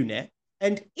in unit?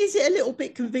 And is it a little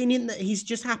bit convenient that he's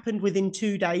just happened within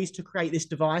 2 days to create this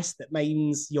device that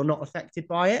means you're not affected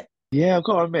by it? Yeah, I've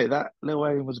got to admit that Lil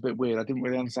Wayne was a bit weird. I didn't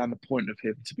really understand the point of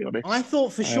him, to be I honest.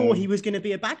 thought for sure he Um, was going to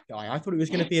be a bad guy. I thought it was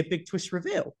going to be a big twist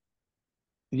reveal.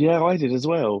 yeah, I did as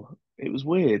well. It was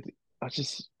weird. I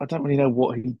don't really know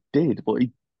what he did, what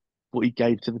he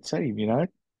gave to the team.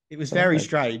 It was I don't very know.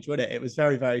 strange, wasn't it? It was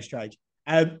very, very strange.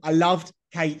 I loved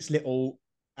Kate's little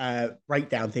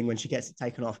breakdown thing when she gets it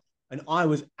taken off. And I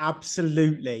was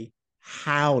absolutely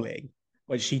howling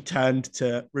when she turned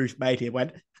to Ruth Mady and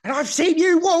went, and I've seen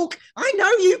you walk. I know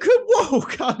you could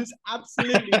walk. I was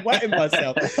absolutely wetting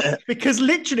myself because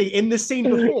literally in the scene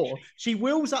before, she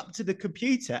wheels up to the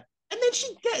computer and then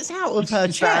she gets out of her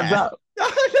He stands chair. up.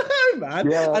 I know,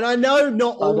 man. Yeah, And I know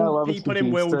not I all know. I was people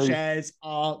in confused too. wheelchairs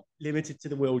are limited to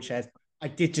the wheelchairs. I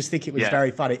did just think it was Yeah,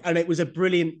 very funny. And it was a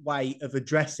brilliant way of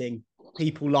addressing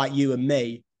people like you and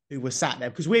me who were sat there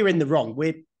because we're in the wrong.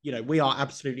 We are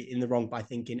absolutely in the wrong by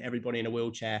thinking everybody in a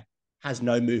wheelchair has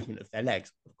no movement of their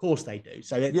legs. Of course they do.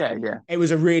 So yeah, yeah, it was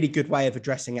a really good way of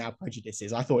addressing our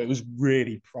prejudices. I thought it was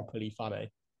really properly funny.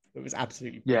 It was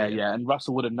absolutely yeah, brilliant. yeah. And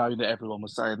Russell would have known that everyone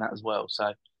was saying that as well. So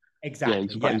yeah, Exactly.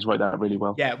 Yeah. he's wrote that really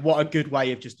well. Yeah. What a good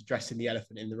way of just addressing the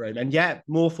elephant in the room. And yeah,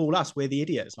 more fool us. We're the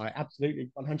idiots. Like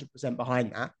absolutely 100%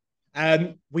 behind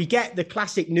that. We get the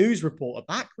classic news reporter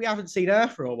back. We haven't seen her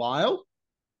for a while.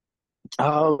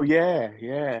 Oh yeah,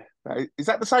 yeah. Is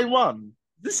that the same one?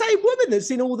 The same woman that's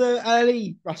in all the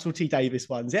early Russell T Davies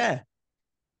ones. Yeah.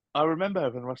 I remember her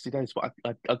in Rusty Days, but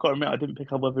I got to admit I didn't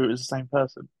pick up whether it was the same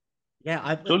person.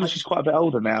 Yeah. Surely she's quite a bit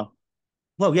older now.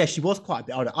 Well, yeah, she was quite a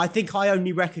bit older. I think I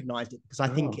only recognized it because I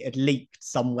think Oh, it had leaked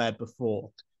somewhere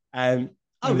before. Um,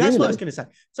 oh that's what I was really? going to say.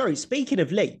 Sorry, speaking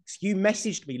of leaks, you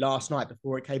messaged me last night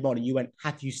before it came on and you went,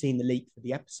 have you seen the leak for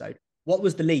the episode? What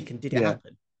was the leak and did it Yeah,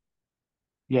 happen?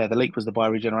 yeah. The leak was the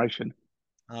bioregeneration.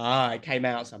 Ah, it came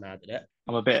out somehow, did it?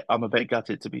 I'm a bit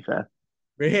gutted to be fair.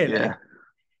 Really? Yeah,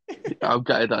 I'm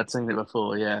gutted that I'd seen it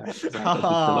before. Yeah, because I just feel like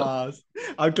Ah,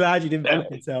 I'm glad you didn't uh,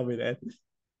 fucking tell me then.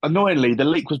 Annoyingly, the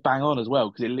leak was bang on as well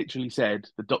because it literally said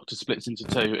the Doctor splits into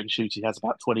two and Shooty has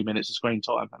about 20 minutes of screen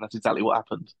time, and that's exactly what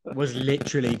happened. Was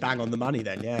literally bang on the money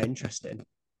then. Yeah, interesting.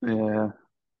 Yeah,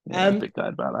 yeah, a Um, bit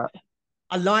glad about that.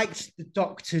 I liked the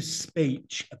Doctor's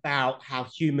speech about how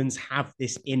humans have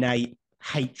this innate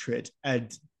hatred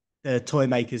and the toy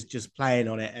makers just playing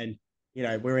on it. And,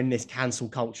 we're in this cancel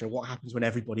culture. What happens when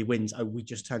everybody wins? Oh, we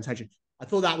just turn hatred. I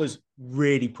thought that was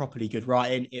really properly good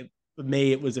writing. For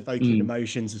me, it was evoking Mm.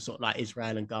 emotions of sort of like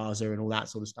Israel and Gaza and all that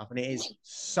sort of stuff. And it is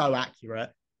so accurate.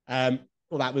 Well,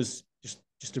 that was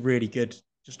just a really good,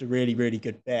 just a really, really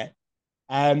good bit.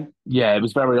 Um, Yeah, it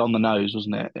was very on the nose,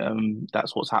 wasn't it?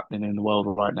 That's what's happening in the world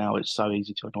right now. It's so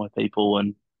easy to annoy people,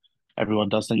 and everyone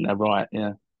does think they're right.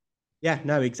 Yeah. yeah,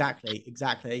 no, exactly,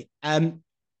 exactly.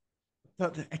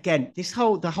 But again,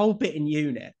 the whole bit in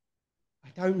unit, I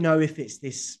don't know if it's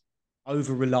this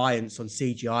over reliance on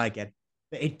CGI again,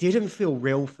 but it didn't feel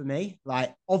real for me.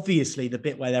 Like obviously the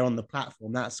bit where they're on the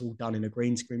platform, that's all done in a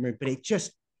green screen room, but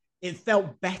it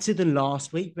felt better than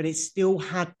last week, but it still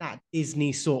had that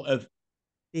Disney sort of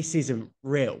this isn't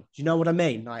real. Do you know what I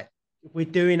mean? Like we're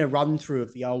doing a run through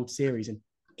of the old series and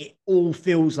it all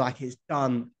feels like it's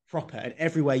done proper. And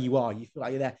everywhere you are, you feel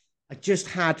like you're there. I just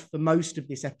had for most of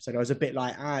this episode, I was a bit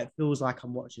like, it feels like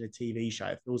I'm watching a TV show.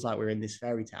 It feels like we're in this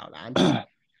fairy tale land,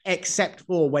 except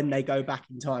for when they go back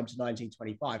in time to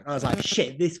 1925. And I was like,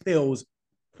 shit, this feels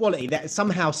quality. That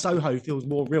somehow Soho feels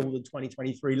more real than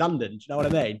 2023 London. Do you know what I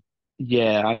mean?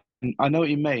 Yeah, I know what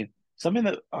you mean. Something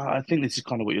that I think this is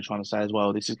kind of what you're trying to say as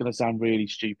well. This is going to sound really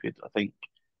stupid, I think,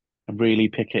 and really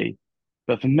picky.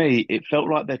 But for me, it felt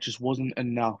like there just wasn't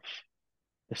enough.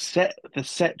 The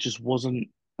set just wasn't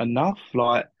enough.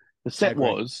 Like the I set agree.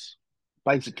 was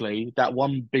basically that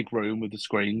one big room with the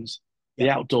screens, the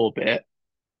Yep. outdoor bit,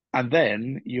 and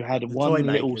then you had The toy one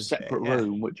little makers bit. separate Yeah.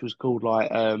 room which was called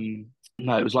like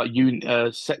no, it was like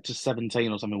sector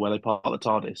 17 or something where they parked the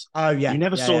TARDIS. Oh, You yeah.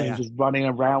 never Yeah. saw Yeah. him Yeah. just running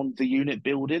around the unit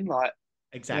building, like,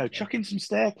 Exactly. chuck in some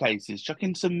staircases, chuck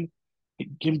in some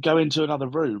him go into another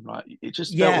room. Like it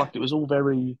just felt like Yeah. it was all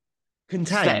very set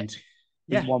Contained.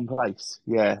 in Yeah. one place.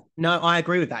 Yeah, No, I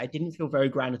agree with that. It didn't feel very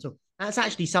grand at all. That's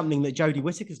actually something that Jodie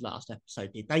Whittaker's last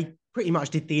episode did. They pretty much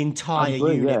did the I'd entire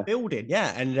agree. Yeah, unit building.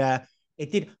 Yeah. And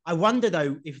it did. I wonder,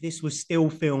 though, if this was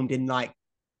still filmed in like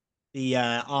the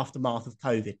aftermath of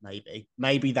COVID, maybe.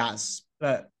 Maybe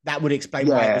but that would explain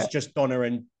why it was yeah, just Donna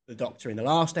and the Doctor in the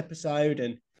last episode.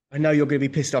 And I know you're going to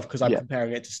be pissed off because I'm yeah.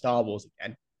 comparing it to Star Wars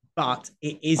again, but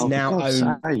it is Oh, for now God's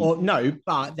owned, sake! or no,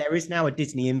 but there is now a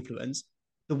Disney influence.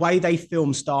 The way they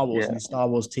film Star Wars and Yeah, the Star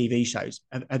Wars TV shows,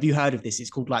 have you heard of this? It's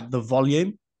called like The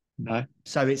Volume. no,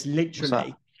 So it's what's that?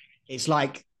 literally, it's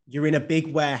like you're in a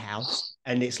big warehouse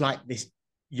and it's like this,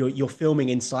 you're filming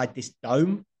inside this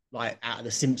dome, like out of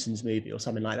the Simpsons movie or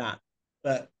something like that.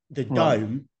 But the Right.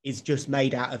 dome is just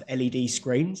made out of LED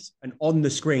screens, and on the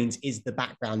screens is the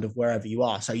background of wherever you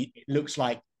are. So it looks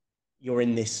like you're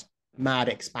in this mad,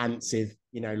 expansive,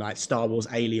 like Star Wars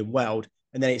alien world.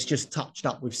 And then it's just touched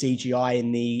up with CGI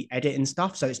in the edit and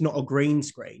stuff. So it's not a green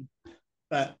screen,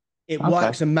 but it Okay.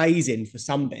 works amazing for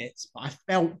some bits. But I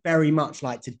felt very much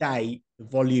like today the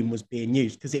volume was being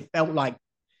used because it felt like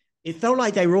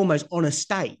they were almost on a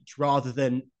stage rather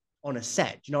than on a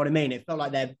set. Do you know what I mean? It felt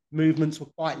like their movements were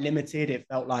quite limited. It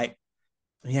felt like,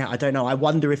 yeah, I don't know. I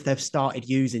wonder if they've started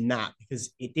using that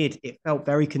because it did. It felt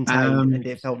very contained Um, and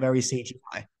it felt very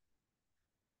CGI.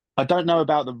 I don't know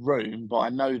about the room, but I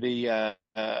know the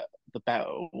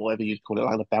whatever you'd call it,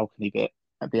 like the balcony bit,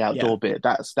 the Yeah. outdoor bit.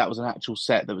 That was an actual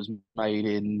set that was made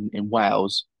in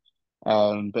Wales.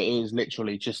 But it is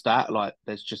literally just that. Like,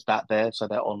 there's just that there, so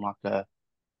they're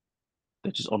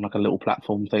just on like a little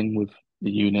platform thing with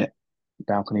the unit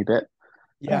balcony bit,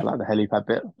 Yeah. like the helipad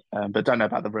bit. But don't know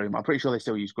about the room. I'm pretty sure they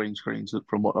still use green screens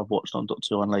from what I've watched on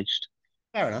Doctor Who Unleashed.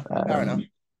 Fair enough. Fair enough. Um,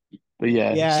 but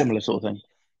yeah, Yeah. similar sort of thing.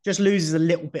 Just loses a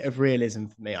little bit of realism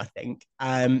for me, I think.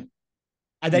 And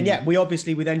then, Mm. yeah,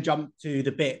 we then jumped to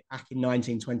the bit back in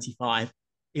 1925.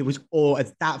 It was all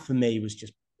that for me was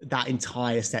just that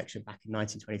entire section back in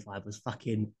 1925 was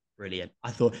fucking brilliant.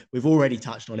 I thought we've already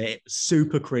touched on it. It was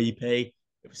super creepy.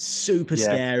 It was super Yeah,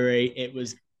 scary. It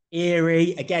was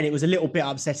eerie. Again, it was a little bit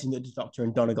upsetting that the Doctor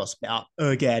and Donna got split up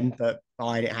again, but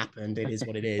fine, it happened. It is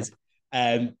what it is.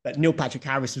 But Neil Patrick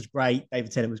Harris was great.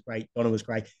 David Tennant was great. Donna was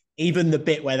great. Even the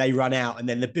bit where they run out and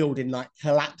then the building like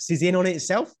collapses in on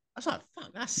itself. I was like,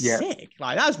 fuck, that's yeah. sick.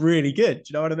 Like, that's really good. Do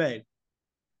you know what I mean?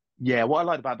 Yeah, what I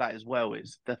liked about that as well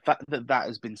is the fact that that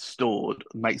has been stored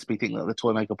makes me think that the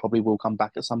toy maker probably will come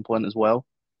back at some point as well.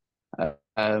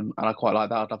 And I quite like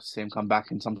that. I'd love to see him come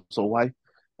back in some sort of way.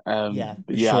 Yeah,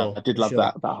 But for yeah, sure. I did For love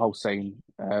sure. that whole scene.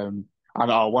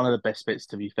 And one of the best bits,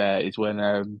 to be fair, is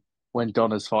when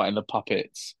Donna's fighting the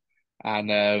puppets, and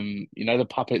the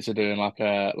puppets are doing like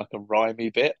a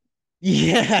rhymey bit,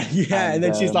 Yeah, yeah. And and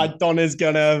then she's like, Donna's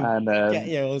gonna and get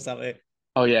you or something.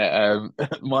 oh yeah,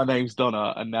 my name's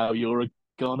Donna, and now you're a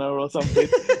goner or something,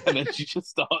 and then she just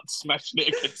starts smashing it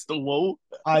against the wall.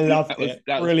 I loved That was it.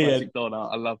 that was Brilliant. classic Donna.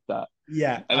 I love that.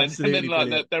 Yeah, And then absolutely like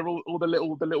brilliant. they're all the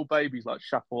little babies like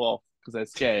shuffle off because they're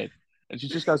scared, and she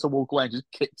just goes to walk away and just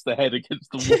kicks the head against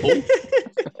the wall.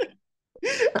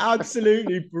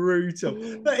 Absolutely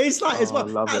brutal. But it's like as Oh, I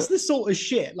well, love that's it. the sort of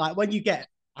shit. Like when you get,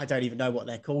 I don't even know what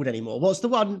they're called anymore. What's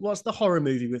the horror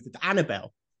movie with the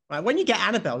Annabelle? Like when you get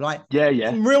Annabelle, like Yeah, yeah,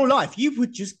 in real life, you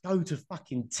would just go to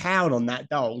fucking town on that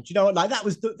doll. Do you know what? Like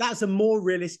that's a more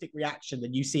realistic reaction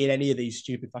than you see in any of these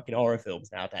stupid fucking horror films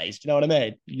nowadays. Do you know what I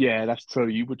mean? yeah. That's true.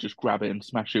 You would just grab it and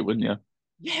smash it, wouldn't you?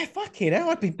 Yeah, fucking hell,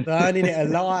 I'd be burning it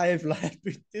alive, like I'd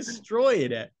be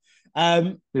destroying it.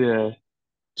 Um, Yeah.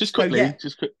 Just so yeah,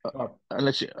 quickly,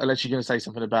 unless you're going to say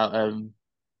something about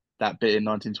that bit in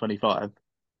 1925.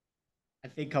 I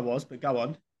think I was, but go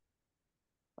on.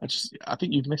 I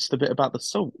think you've missed a bit about the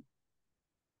salt.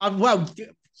 Well,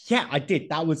 yeah, I did.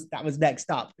 That was next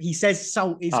up. He says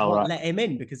Salt is Oh what right. let him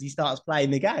in because he starts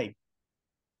playing the game.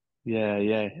 Yeah,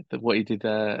 yeah. What he did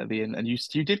at the end, and you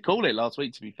did call it last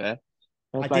week. To be fair,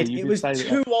 fair I play. did. You It did was say that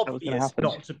too that was going to obvious happen.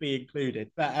 not to be included.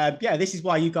 But yeah, this is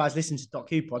why you guys listen to Doc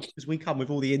Coupon because we come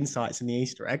with all the insights and the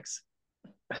Easter eggs.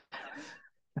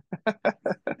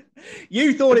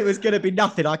 You thought it was going to be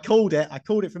nothing. I called it. I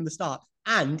called it from the start.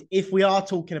 And if we are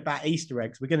talking about Easter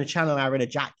eggs, we're going to channel our inner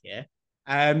Jack here.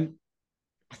 I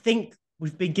think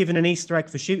we've been given an Easter egg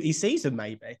for shooty season,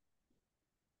 maybe.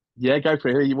 Yeah, go for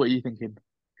it. What are you thinking?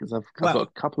 Because I've got Well,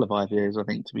 a couple of ideas. I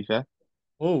think to be fair.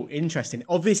 oh, interesting.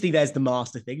 Obviously, there's the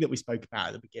master thing that we spoke about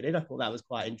at the beginning. I thought that was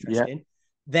quite Yeah, interesting.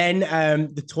 Then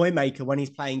the toy maker, when he's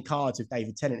playing cards with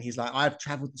David Tennant, he's like, I've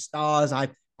traveled the stars. I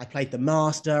played the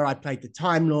master. I played the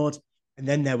Time Lord. And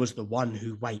then there was the one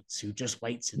who waits, who just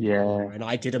waits in the yeah. corner. And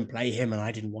I didn't play him and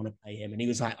I didn't want to play him. And he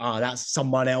was like, oh, that's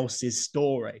someone else's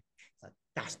story. Like,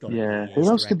 that's got to be Yeah. the Who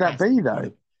else Easter egg. could that That's be got though?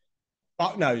 to.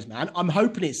 Fuck knows, man. I'm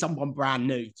hoping it's someone brand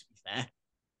new, to be fair.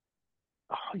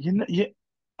 Oh,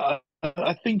 yeah.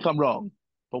 I think I'm wrong,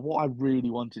 but what I really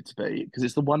want it to be because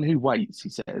it's the one who waits. He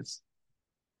says,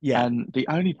 Yeah. and the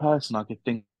only person I could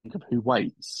think of who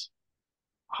waits,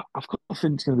 I've got to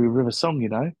think it's going to be River Song,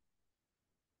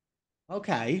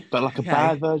 Okay. but like a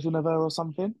bad Okay. version of her or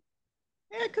something.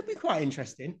 Yeah, it could be quite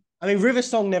interesting. I mean, River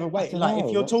Song never I waited. don't Like, if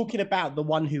know. you're talking about the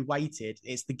one who waited,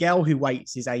 it's the girl who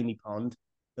waits is Amy Pond.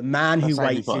 The man who That's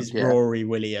Amy waits Bond. is Yeah, Rory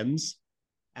Williams.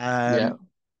 yeah. Um,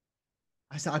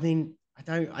 I mean,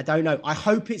 I don't know. I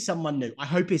hope it's someone new. I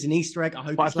hope it's an Easter egg. I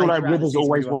hope But I it's feel like later out in the River's season.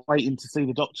 always waiting to see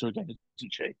the Doctor again,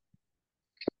 isn't she? I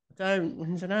don't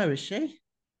know. Is she?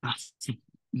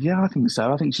 Yeah, I think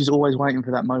so. I think she's always waiting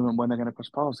for that moment when they're going to cross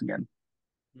paths again.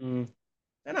 Mm,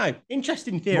 I don't know.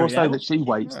 Interesting More theory so though. that she Keep an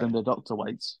waits eye. than the Doctor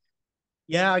waits.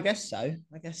 Yeah, I guess so.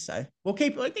 I guess so. We'll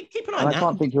keep an eye And on I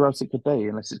can't that. think who else it could be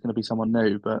unless it's going to be someone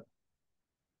new. But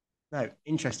No,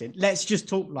 interesting. Let's just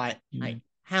talk like, yeah, mate,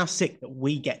 how sick that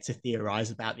we get to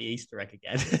theorize about the Easter egg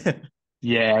again.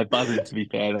 yeah, buzzing to be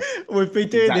fair. That's We've been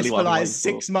doing exactly this what for I've been like waiting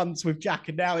for. 6 months with Jack,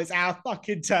 and now it's our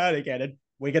fucking turn again, and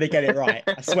we're gonna get it right.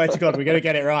 I swear to God, we're gonna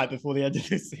get it right before the end of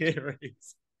the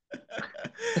series.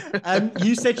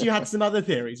 You said you had some other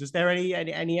theories. Was there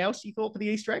any else you thought for the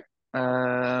Easter egg?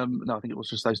 No, I think it was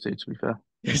just those two. To be fair,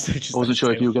 Yes, so I just wasn't those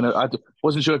sure if two. you were gonna. I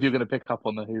wasn't sure if you were gonna pick up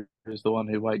on the who's the one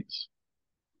who waits.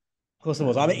 Of course, I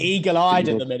was. I'm eagle-eyed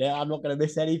You at the did. minute. I'm not going to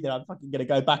miss anything. I'm fucking going to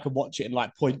go back and watch it in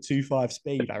like 0.25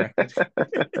 speed, I reckon.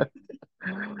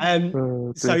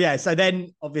 Oh, So dear. yeah, so then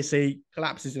obviously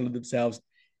collapses into themselves,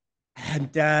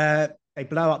 and they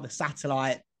blow up the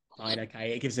satellite. Fine,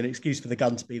 okay, it gives an excuse for the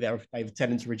gun to be there if David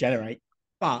Tennant to regenerate.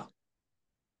 But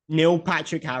Neil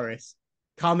Patrick Harris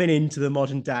coming into the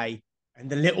modern day, and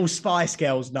the little Spice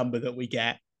Girls number that we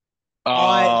get,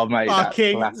 I Oh, mate, that's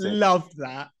fucking classic. loved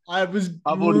that. I was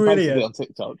I've already posted it brilliant. on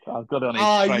TikTok. I've got it on it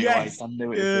Oh straight away. yes, 'Cause I knew it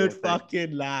would be good a thing.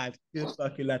 fucking lad, good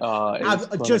fucking lad. Oh, it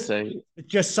was Just, quality.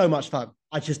 just so much fun.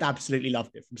 I just absolutely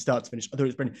loved it from start to finish. I thought it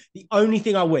was brilliant. The only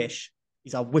thing I wish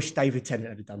is I wish David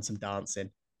Tennant had done some dancing.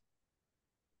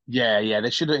 Yeah, yeah. He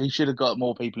should have got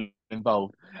more people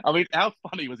involved. I mean, how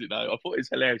funny was it though? I thought it was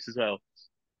hilarious as well.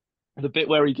 The bit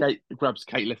where grabs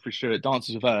Kate Lethbridge Stewart,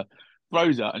 dances with her,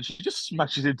 throws her, and she just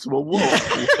smashes into a Yeah. wall.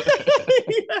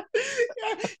 Yeah,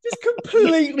 yeah, just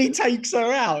completely takes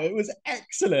her out. It was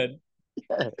excellent.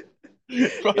 Yeah.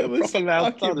 It was proper loud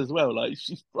thud fucking. as well. Like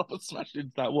she's proper smashed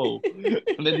into that wall.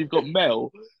 And then you've got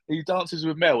Mel. He dances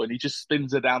with Mel and he just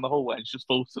spins her down the hallway and she just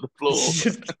falls to the floor. It's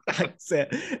just that's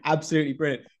it. Absolutely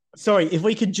brilliant. Sorry, if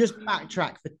we could just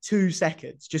backtrack for 2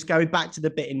 seconds, just going back to the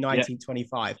bit in Yeah.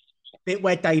 1925, bit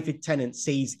where David Tennant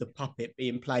sees the puppet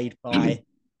being played by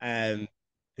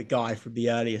the guy from the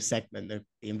earlier segment, the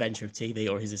inventor of TV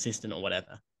or his assistant or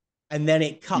whatever. And then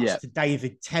it cuts Yeah. to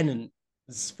David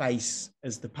Tennant's face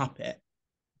as the puppet.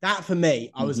 That for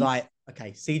me, I was like,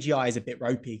 okay, CGI is a bit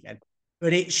ropey again,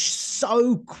 but it's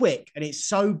so quick and it's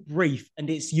so brief and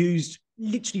it's used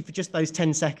literally for just those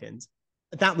 10 seconds.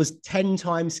 That was 10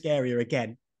 times scarier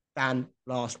again than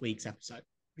last week's episode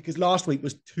because last week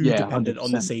was too Yeah, dependent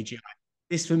on the 100%. CGI.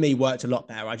 This for me worked a lot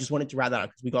better. I just wanted to wrap that up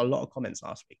because we got a lot of comments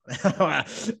last week on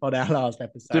our last Did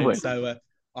episode. we? So,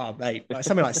 oh mate,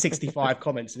 something like 65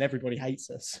 comments and everybody hates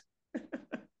us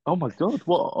Oh my God.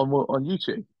 What on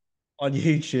YouTube? on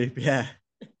YouTube. Yeah.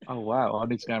 Oh wow. I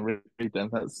need to go and read them.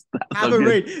 That's Have so a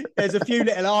good. read. There's a few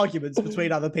little arguments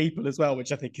between other people as well,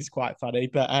 which I think is quite funny.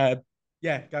 But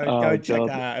yeah, go Oh and check God.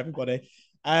 that out, everybody.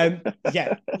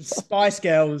 Yeah, Spice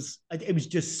Girls. It was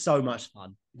just so much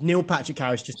fun. Neil Patrick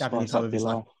Harris just having the Spice time up of your his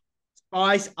life. life.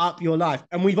 Spice up your life,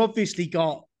 and we've obviously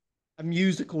got a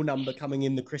musical number coming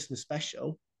in the Christmas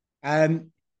special.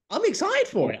 I'm excited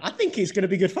for it. I think it's going to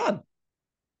be good fun.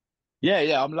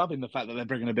 Yeah. I'm loving the fact that they're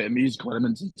bringing a bit of musical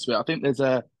elements into it. I think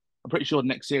I'm pretty sure the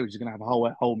next series is going to have a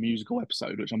whole musical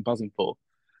episode, which I'm buzzing for.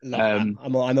 Love that. Um,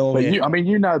 I'm all but here you, I for it. mean,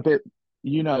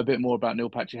 you know a bit more about Neil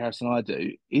Patrick Harris than I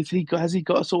do. Has he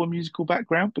got a sort of musical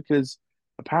background? Because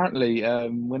apparently,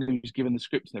 when he was given the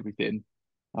script and everything,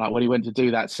 when he went to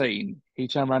do that scene, he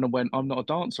turned around and went, "I'm not a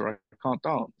dancer. I can't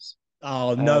dance."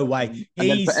 Oh no way. But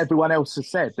He's everyone else has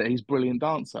said that he's a brilliant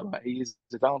dancer. Like he is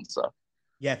a dancer.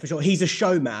 Yeah, for sure. He's a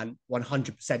showman,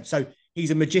 100%. So he's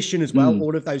a magician as well. Mm,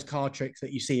 All of those card tricks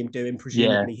that you see him doing, yeah,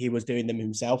 presumably he was doing them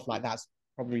himself. Like that's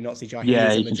probably not CGI. He yeah,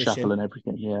 is a he can shuffle magician. and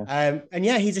everything. Yeah, And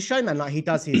yeah, he's a showman. Like he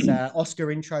does his Oscar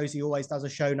intros. He always does a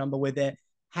show number with it.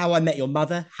 How I Met Your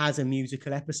Mother has a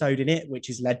musical episode in it, which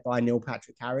is led by Neil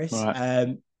Patrick Harris.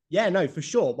 right. Yeah, no, for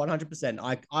sure,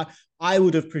 100%. I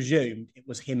would have presumed it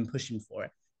was him pushing for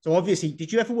it. So obviously,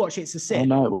 did you ever watch It's a Oh Sin?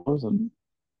 no, it wasn't.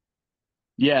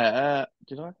 Yeah,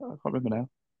 did I? I can't remember now.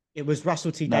 It was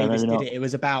Russell T No, Davies maybe did not. it. It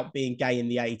was about being gay in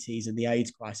the 80s and the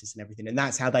AIDS crisis and everything. And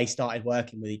that's how they started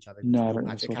working with each other because No, I Neil don't think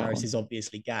I Patrick saw that Harris one. is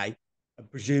obviously gay. And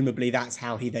presumably that's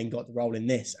how he then got the role in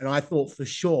this. And I thought for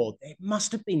sure it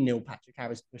must have been Neil Patrick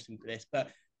Harris pushing for this, but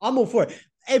I'm all for it.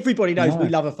 Everybody knows we No.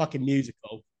 love a fucking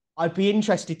musical. I'd be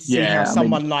interested to see how Yeah, I mean,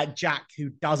 someone like Jack, who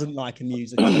doesn't like a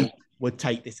musical, would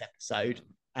take this episode.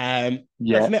 But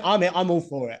yeah, for me, I'm all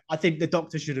for it. I think the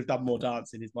Doctor should have done more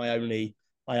dancing. Is my only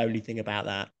thing about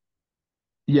that.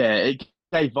 yeah. It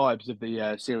gave vibes of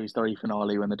the series 3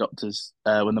 finale when when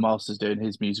the Master's doing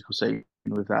his musical scene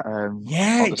with that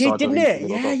Yeah, on it the did, side where didn't he's the it?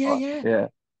 little Yeah, dog yeah, fight. yeah. Yeah, and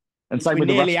Which same we're with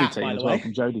the nearly Rusty at, by team the as well way.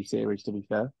 from Jodie's series. To be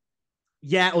fair,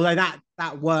 Yeah, although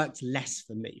that worked less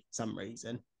for me for some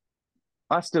reason.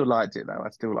 I still liked it though. I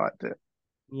still liked it.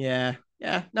 Yeah,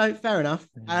 yeah. No, fair enough.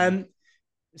 Yeah.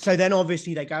 So then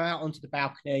obviously they go out onto the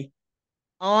balcony.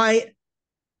 I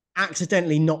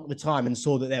accidentally knocked the time and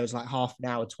saw that there was like half an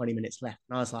hour, 20 minutes left.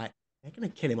 And I was like, they're going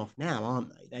to kill him off now, aren't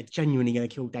they? They're genuinely going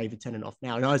to kill David Tennant off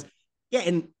now. And I was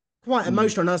getting quite Mm.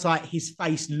 emotional. And I was like, his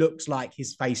face looks like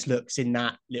his face looks in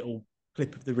that little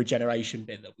clip of the regeneration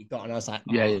bit that we got. And I was like,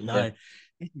 Yeah, oh yeah, no,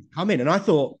 this is coming. And I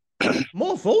thought,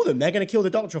 more for them. They're going to kill the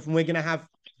Doctor off and we're going to have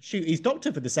shoot his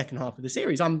Doctor for the second half of the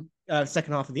series. Second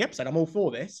half of the episode. I'm all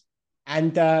for this.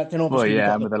 And then well, obviously we yeah,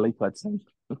 got and with the leap I'd say.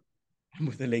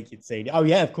 with the leaked scene. Oh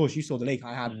yeah, of course you saw the leak.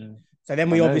 I had. Yeah. So then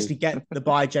I we know. obviously get the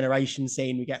bi-generation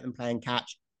scene. We get them playing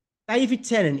catch. David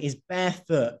Tennant is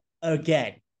barefoot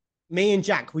again. Me and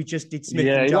Jack, we just did Smith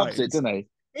Yeah, and he loves it, Jones. doesn't he?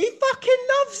 He fucking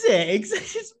loves it.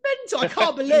 It's mental. I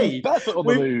can't believe Barefoot on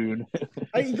the moon.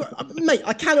 mate.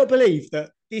 I cannot believe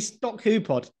that this Doc Who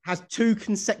pod has 2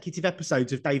 consecutive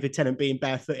episodes of David Tennant being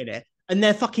barefoot in it, and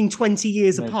they're fucking 20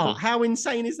 years apart. Mental. How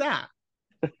insane is that?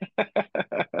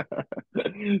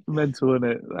 Mental, isn't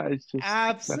it? That's David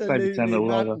Absolutely Tennant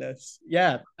all over. madness.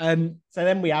 Yeah. So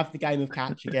then we have the game of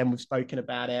catch again. We've spoken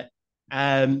about it.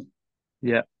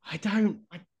 Yeah. I don't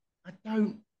know.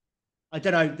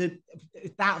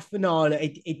 That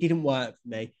finale, it didn't work for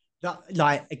me.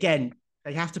 Like again,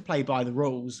 they have to play by the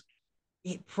rules.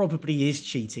 It probably is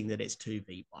cheating that it's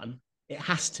 2v1. It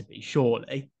has to be,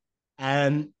 surely.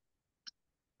 But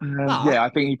Yeah, I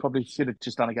think he probably should have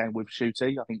just done a game with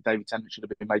Shooty. I think David Tennant should have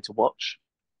been made to watch.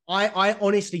 I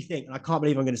honestly think, and I can't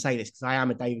believe I'm going to say this because I am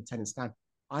a David Tennant stan.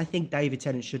 I think David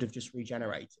Tennant should have just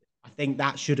regenerated. I think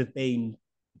that should have been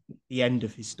the end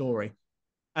of his story.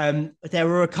 There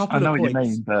were a I couple know of what you points.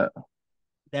 mean, but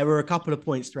There were a couple of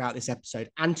points throughout this episode,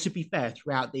 and to be fair,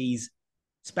 throughout these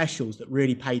specials that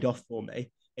really paid off for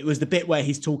me. It was the bit where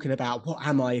he's talking about what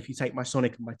am I if you take my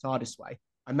Sonic and my TARDIS away.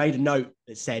 I made a note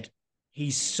that said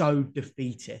he's so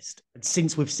defeatist, and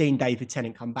since we've seen David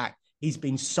Tennant come back, he's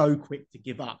been so quick to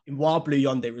give up. In Wild Blue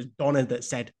Yonder, it was Donna that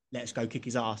said, "Let's go kick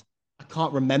his ass." I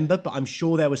can't remember, but I'm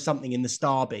sure there was something in the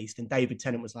Star Beast, and David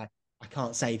Tennant was like, "I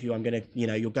can't save you. I'm gonna,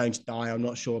 you're going to die. I'm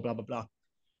not sure." Blah blah blah.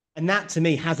 And that to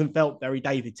me hasn't felt very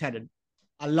David Tennant.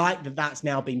 I like that that's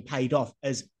now been paid off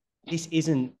as this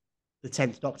isn't the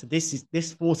 10th Doctor. This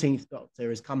 14th Doctor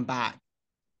has come back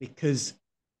because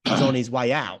he's on his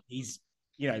way out. He's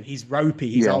ropey,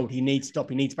 he's yeah, old, he needs to stop,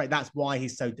 he needs to break. That's why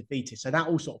he's so defeated. So that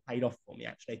all sort of paid off for me,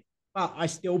 actually. But I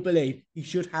still believe he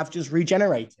should have just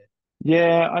regenerated.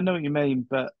 yeah, I know what you mean,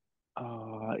 but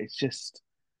it's just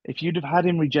if you'd have had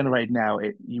him regenerate now,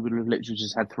 you would have literally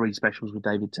just had three specials with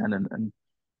David Tennant, and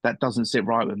that doesn't sit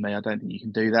right with me. I don't think you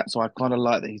can do that. So I kind of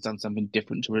like that he's done something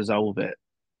different to resolve it.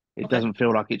 It Okay. doesn't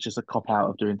feel like it's just a cop out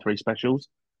of doing three specials.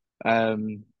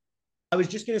 Um, I was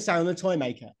just going to say on the Toy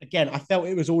Maker, again, I felt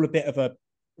it was all a bit of a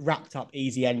wrapped up,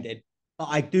 easy ending. But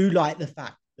I do like the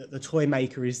fact that the Toy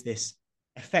Maker is this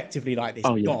effectively like this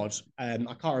oh yeah, god. I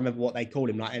can't remember what they call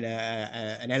him, like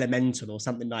an elemental or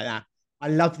something like that. I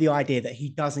love the idea that he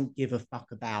doesn't give a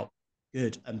fuck about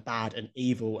good and bad and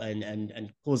evil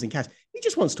and causing chaos. He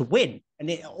just wants to win,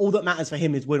 and all that matters for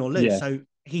him is win or lose. yeah, So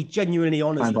he genuinely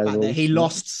honors playing the by the fact that he rules. Yeah,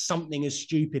 lost something as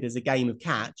stupid as a game of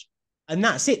catch, and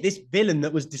that's it. This villain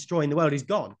that was destroying the world is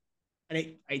gone, and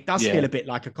it does yeah, feel a bit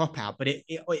like a cop out, but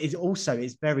it also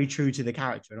is very true to the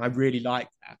character, and I really like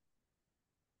that.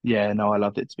 yeah. No, I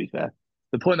loved it. To be fair,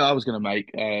 the point that I was going to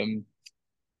make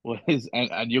was,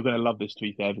 and you're going to love this. To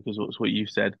be fair, because what's what you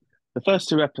said. The first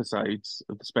two episodes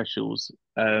of the specials,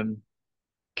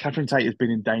 Catherine Tate has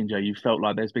been in danger. You felt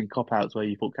like there's been cop outs where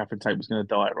you thought Catherine Tate was going to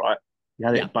die, right? You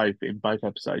had Yeah, it in both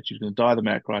episodes. She was going to die of the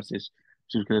Met Crisis.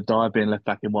 She was going to die being left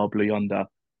back in Wild Blue Yonder.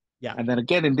 yeah. And then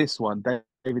again in this one,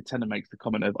 David Tennant makes the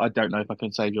comment of, "I don't know if I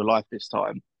can save your life this time,"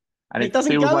 and And it it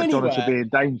doesn't feels go like Donna should anywhere. be in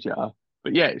danger.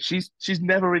 But yeah, she's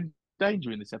never in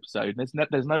danger in this episode. There's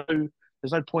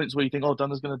no points where you think, "Oh,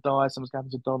 Donna's going to die. Something's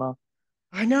happened to Donna."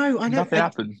 I know. Nothing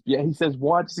happens. Yeah, he says,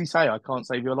 "Why does he say I can't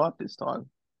save your life this time?"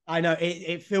 I know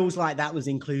it feels like that was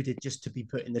included just to be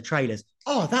put in the trailers.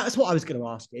 Oh, that's what I was going to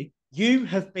ask you. You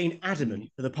have been adamant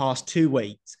for the past 2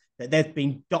 weeks that they've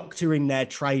been doctoring their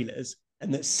trailers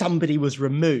and that somebody was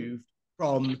removed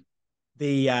from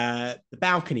the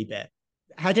balcony bit.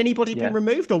 Had anybody been Yeah,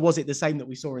 removed, or was it the same that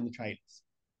we saw in the trailers?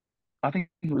 I think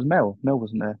it was Mel. Mel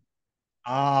wasn't there.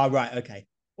 Ah, right, okay.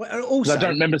 Well, Because I don't also,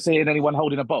 remember seeing anyone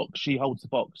holding a box. She holds the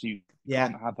box. You yeah,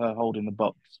 can't have her holding the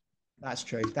box. that's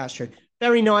true. That's true.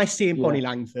 Very nice seeing Yeah. Bonnie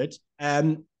Langford.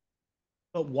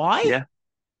 But why? Yeah.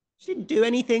 She didn't do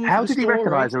anything for How the did he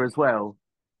recognize story. her as well?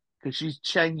 Because she's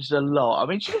changed a lot. I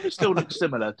mean, she probably still looks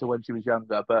similar to when she was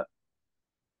younger, but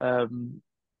um,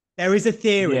 There is a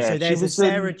theory. yeah, So she there's a was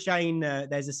Sarah Jane.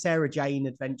 There's a Sarah Jane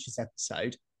Adventures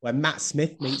episode where Matt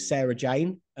Smith meets Sarah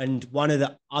Jane, and one of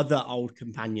the other old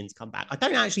companions come back. I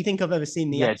don't actually think I've ever seen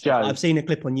the yeah, episode, but Joe. I've seen a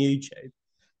clip on YouTube.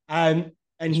 And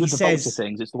It's he with the vulture says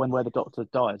things. It's the one where the doctor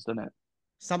dies, doesn't it?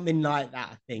 something like that.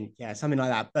 I think, yeah, something like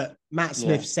that. But Matt Yeah.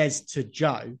 Smith says to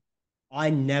Joe, "I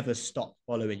never stop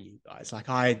following you guys. Like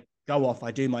I go off,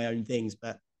 I do my own things,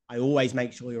 but I always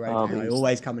make sure you're Oh, okay. but I he's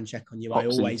always come and check on you. I pops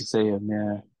in to always see him.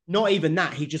 Yeah. not even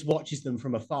that. He just watches them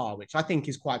from afar, which I think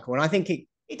is quite cool. And I think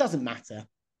it doesn't matter.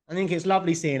 I think it's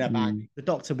lovely seeing her back. Mm. The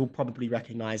doctor will probably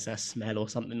recognize her smell or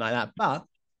something like that, but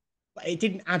it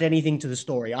didn't add anything to the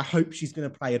story. I hope she's going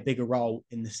to play a bigger role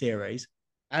in the series.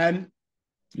 Um,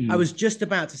 I Mm. was just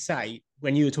about to say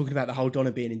when you were talking about the whole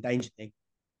Donna being in danger thing,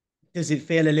 does it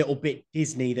feel a little bit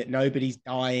Disney that nobody's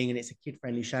dying and it's a kid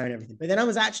friendly show and everything? But then I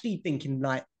was actually thinking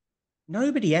like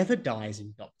nobody ever dies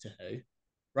in Doctor Who.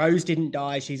 Rose didn't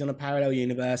die. She's on a parallel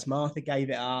universe. Martha gave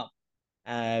it up.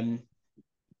 Um,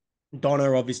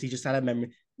 Donna obviously just had a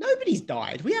memory. Nobody's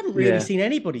died. We haven't really Yeah. seen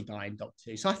anybody die in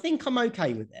Doctor Who. So I think I'm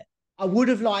okay with it. I would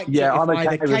have liked it Yeah, if I'm okay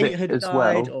either with Kate it had as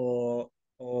died well.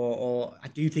 or I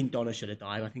do think Donna should have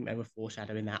died. I think they were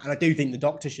foreshadowing that. And I do think the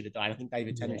Doctor should have died. I think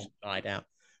David Tennant Yeah. should have died out.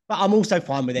 But I'm also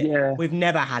fine with it. Yeah. We've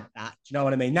never had that. Do you know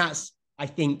what I mean? I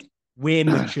think we're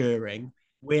maturing.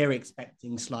 We're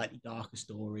expecting slightly darker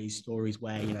stories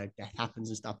where, death happens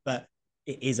and stuff. But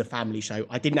it is a family show.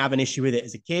 I didn't have an issue with it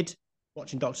as a kid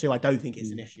watching Doctor Who. I don't think it's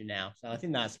an issue now. So I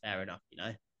think that's fair enough.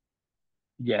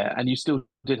 Yeah, and you still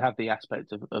did have the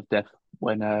aspect of death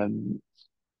when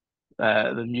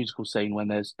the musical scene when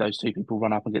there's those two people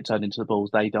run up and get turned into the balls,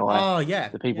 they die. Oh yeah,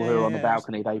 The people yeah, who are yeah, on the yeah.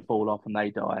 balcony, they fall off and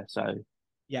they die. So,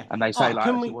 Yeah. and they say Oh, like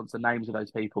can she we? wants the names of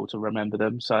those people to remember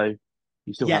them. So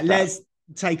you still Yeah, have that. let's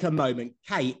take a moment.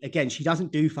 Kate, again, she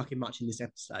doesn't do fucking much in this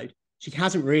episode. She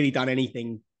hasn't really done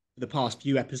anything for the past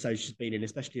few episodes she's been in,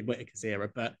 especially in Whittaker's era,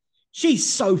 but she's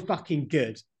so fucking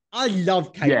good. I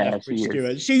love Kate Yeah, Lethbridge she is.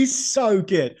 Stewart. She's so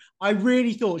good. I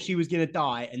really thought she was going to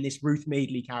die and this Ruth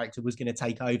Meadley character was going to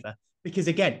take over. Because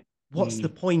again, what's the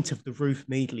Mm. point of the Ruth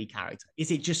Meadley character? Is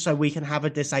it just so we can have a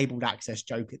disabled access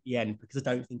joke at the end? Because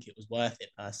I don't think it was worth it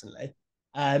personally.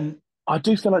 Um, I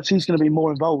do feel like she's going to be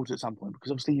more involved at some point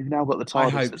because obviously you've now got the I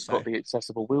TARDIS hope that's so. got the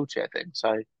accessible wheelchair thing.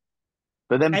 So,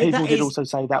 but then people That did is also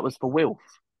say that was for Wilf.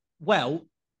 Well,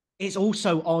 it's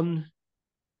also on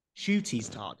Shooty's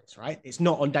TARDIS, right? It's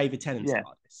not on David Tennant's Yeah,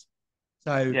 TARDIS.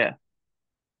 So yeah,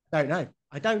 I don't know.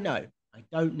 I don't know. I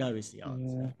don't know is the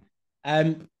answer.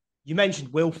 yeah. You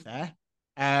mentioned Wilf there.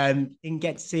 Didn't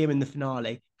get to see him in the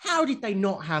finale. How did they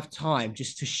not have time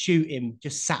just to shoot him,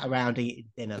 just sat around eating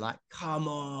dinner? Like, come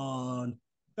on.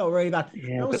 Felt really bad. And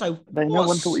Yeah, but also, no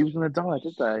one thought he was going to die,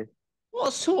 did they?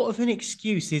 what sort of an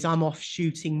excuse is I'm off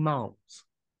shooting moles?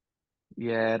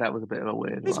 Yeah, that was a bit of a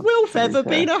weird Has one, Wilf to be ever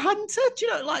been fair. a hunter? Do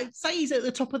you know, like, say he's at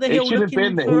the top of the It hill should have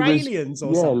been looking that he for was, aliens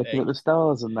or yeah, looking at something? the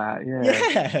stars and that. Yeah,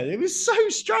 Yeah, it was so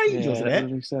strange, yeah, wasn't that would it?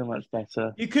 have been so much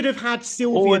better. You could have had Or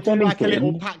Sylvia if do like a little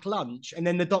anything, packed lunch, and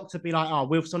then the doctor be like, "Oh,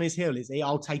 Wilf's on his hill, is he?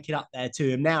 I'll take it up there to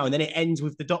him now." And then it ends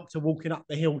with the doctor walking up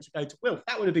the hill to go to Wilf.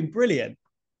 That would have been brilliant.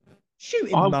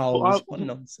 Shooting I, moles, what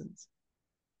nonsense!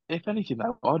 if anything,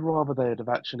 though, I'd rather they'd have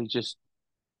actually just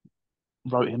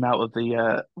wrote him out of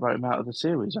the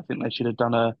series. I think they should have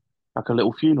done a like a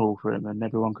little funeral for him, and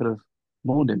everyone could have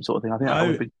mourned him, sort of thing. I think that would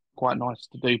Oh, have been quite nice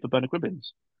to do for Bernard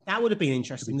Cribbins. that would have been To be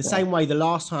interesting. The fair, same way the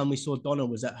last time we saw Donna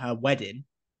was at her wedding.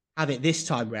 Have it this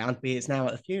time round, be it's now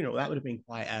at a funeral. That would have been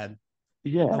quite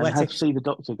yeah, and have poetic. see the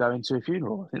Doctor go into a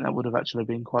funeral. I think that would have actually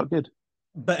been quite good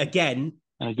But again,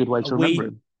 and a good way are to remember we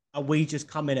him. are we just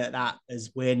coming at that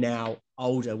as we're now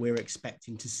older? We're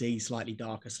expecting to see slightly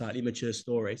darker, slightly mature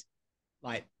stories.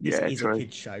 Like this Yeah, is a true.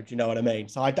 kids show. Do you know what I mean?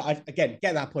 So I again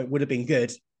get that point would have been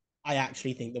good. I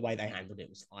actually think the way they handled it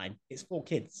was fine. It's for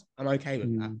kids. I'm okay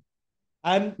with that. Mm,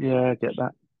 Um, yeah, I get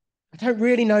that. I don't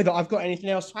really know that I've got anything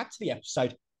else to add to the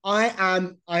episode. I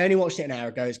only watched it an hour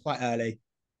ago. It's quite early.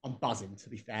 I'm buzzing, to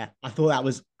be fair. I thought that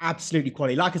was absolutely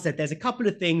quality. Like I said, there's a couple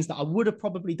of things that I would have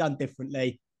probably done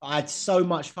differently. But I had so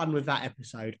much fun with that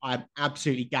episode. I'm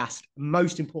absolutely gassed.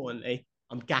 Most importantly,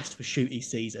 I'm gassed for Shooty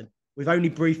season. We've only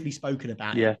briefly spoken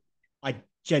about him. Yeah, I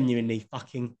genuinely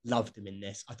fucking loved him in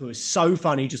this. I thought it was so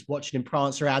funny just watching him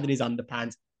prance around in his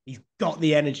underpants. He's got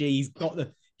the energy.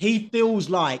 He feels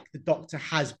like the Doctor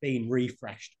has been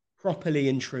refreshed properly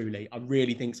and truly. I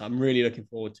really think so. I'm really looking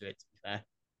forward to it, to be fair.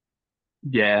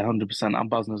 yeah, 100%. I'm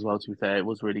buzzing as well. To be fair, it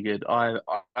was really good. I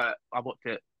watched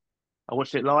it. I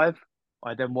watched it live.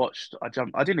 I then watched. I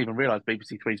jumped. I didn't even realize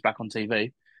BBC Three is back on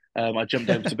TV. I jumped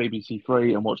over to BBC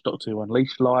Three and watched Doctor Who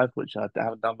Unleashed live, which I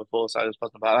haven't done before, so I was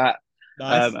buzzing about that.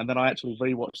 Nice. And then I actually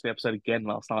rewatched the episode again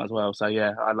last night as well. So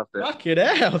yeah, I loved it. Fucking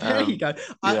hell. There you Um, go.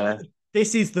 yeah,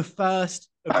 This is the first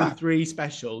of the three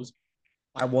specials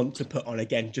I want to put on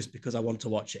again just because I want to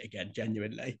watch it again,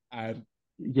 genuinely.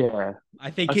 yeah. I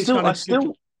think it's kind I of good.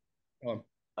 still,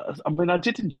 I mean, I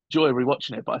did enjoy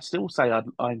rewatching it, but I still say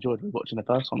I enjoyed rewatching the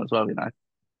first one as well. You know.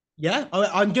 Yeah,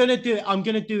 I'm gonna do it. I'm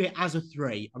gonna do it as a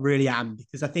three. I really am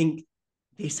because I think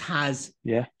this has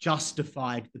Yeah,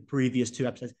 justified the previous two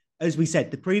episodes. As we said,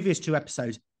 the previous two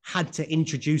episodes had to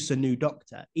introduce a new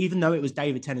Doctor, even though it was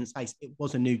David Tennant's face. It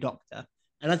was a new Doctor,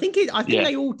 and I think yeah,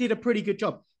 they all did a pretty good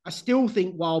job. I still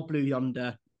think Wild Blue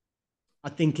Yonder. I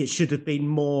think it should have been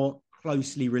more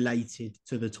closely related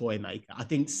to the toy maker. I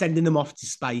think sending them off to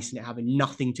space and it having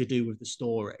nothing to do with the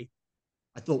story,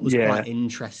 I thought was yeah. quite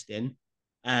interesting.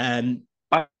 Um,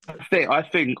 I I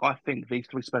think these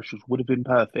three specials would have been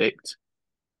perfect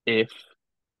if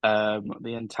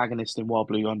the antagonist in Wild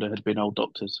Blue Yonder had been old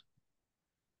doctors.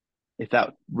 If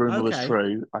that rumor was okay,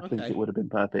 true, I think it okay. would have been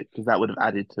perfect because that would have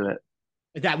added to it.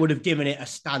 That would have given it a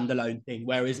standalone thing,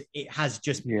 whereas it has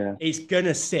just, Yeah, it's going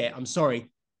to sit. I'm sorry.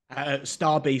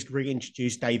 Star Beast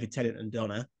reintroduced David Tennant and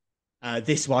Donna.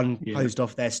 This one yeah, closed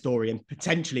off their story and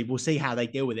potentially, we'll see how they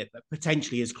deal with it, but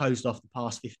potentially has closed off the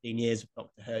past 15 years of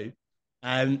Doctor Who.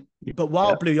 But yeah,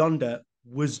 Wild Blue Yonder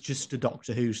was just a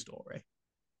Doctor Who story,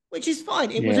 which is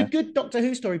fine. It was a yeah, good Doctor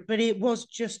Who story, but it was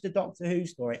just a Doctor Who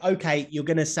story. Okay, you're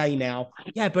going to say now,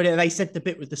 yeah, but they said the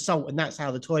bit with the salt, and that's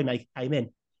how the toy maker came in.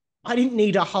 I didn't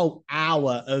need a whole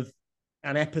hour of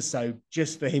an episode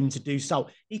just for him to do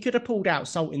Salt. He could have pulled out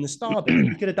Salt in the Starbase.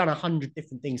 He could have done 100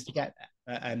 different things to get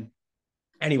there. But,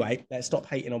 anyway, let's stop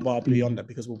hating on Wild Blue Yonder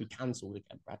because we'll be cancelled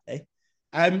again, Bradley.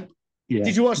 Yeah.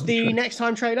 Did you watch the Next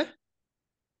Time trailer?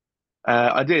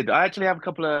 I did. I actually have a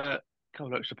couple of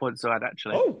extra points to add,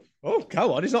 actually.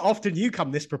 Go on. It's not often you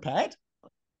come this prepared.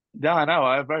 No, I know.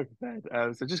 I'm very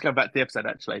prepared. So just going back to the episode,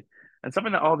 actually, and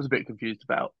something that I was a bit confused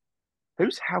about.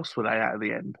 Whose house were they at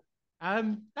the end?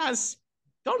 That's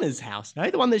Donna's house, no?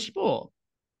 The one that she bought.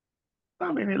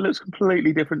 I mean, it looks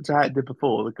completely different to how it did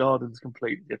before. The garden's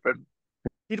completely different.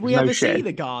 Did There's we no ever shed. see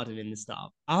the garden in the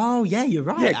start? Oh, yeah, you're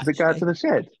right. Yeah, because they go out to the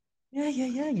shed.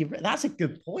 Yeah. That's a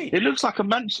good point. It looks like a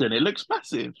mansion. It looks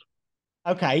massive.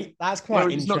 Okay, that's quite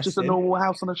Whereas interesting. it's not just a normal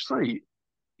house on a street.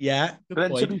 Yeah, good But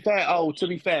then point. to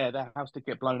be fair, their house did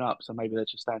get blown up, so maybe they're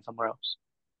just staying somewhere else.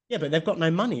 Yeah, but they've got no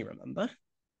money, remember?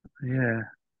 Yeah.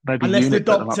 Maybe Unless the Unit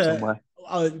put them up doctor, somewhere.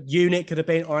 Unit could have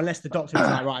been, or unless the doctor was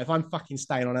like, right, if I'm fucking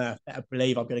staying on Earth, better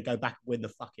believe I'm going to go back and win the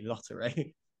fucking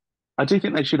lottery. I do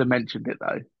think they should have mentioned it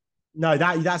though. No,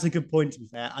 that's a good point. To be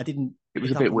fair, I didn't. It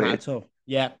was a bit weird at all.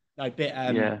 Yeah, no,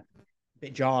 yeah.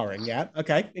 bit jarring. Yeah,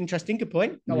 okay, interesting. Good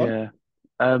point. Go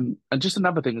on. And just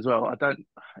another thing as well.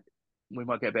 We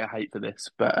might get a bit of hate for this,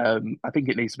 but I think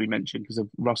it needs to be mentioned because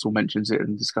Russell mentions it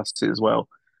and discusses it as well.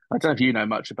 I don't know if you know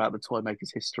much about the toy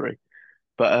maker's history,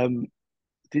 but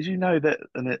did you know that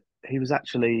there's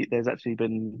actually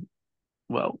been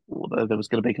there was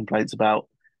going to be complaints about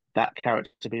that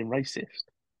character being racist.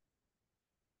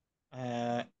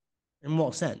 In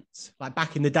what sense? Like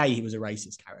back in the day, he was a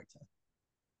racist character.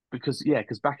 Because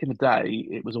back in the day,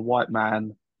 it was a white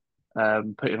man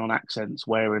putting on accents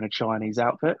wearing a Chinese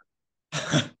outfit.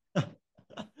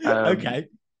 Okay.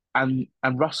 And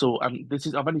Russell, and this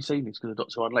is I've only seen this because of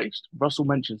Doctor Unleashed. Russell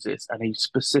mentions this, and he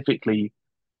specifically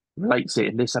relates it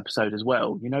in this episode as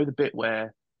well. You know the bit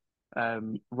where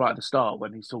right at the start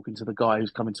when he's talking to the guy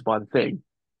who's coming to buy the thing,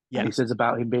 and he says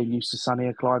about him being used to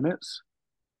sunnier climates.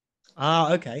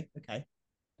 Ah, okay.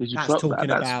 Did you That's clock talking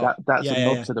that? about That's a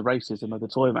nod to the racism of the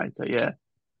toy maker, yeah.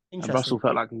 And Russell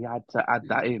felt like he had to add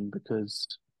that in because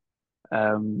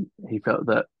he felt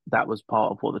that was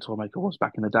part of what the toy maker was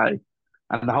back in the day.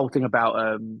 And the whole thing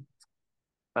about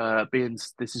being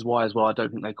this is why as well I don't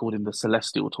think they called him the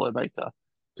Celestial toy maker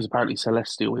because apparently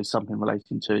Celestial is something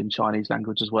relating to in Chinese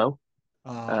language as well.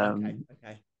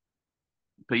 Okay.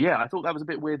 But yeah, I thought that was a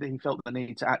bit weird that he felt the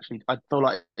need to actually. I feel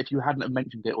like if you hadn't have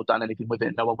mentioned it or done anything with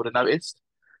it, no one would have noticed.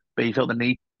 But he felt the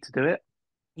need to do it.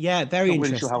 Yeah, very Not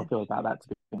interesting. really sure how I feel about that, to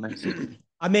be honest.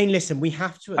 I mean, listen, we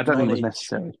have to. I don't think it was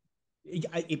necessary.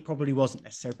 It probably wasn't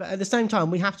necessary, but at the same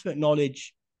time, we have to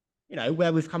acknowledge,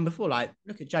 where we've come before. Like,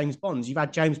 look at James Bond. You've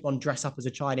had James Bond dress up as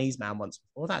a Chinese man once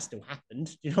before. That still happened.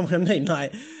 Do you know what I mean?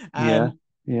 Like,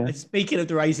 yeah. Speaking of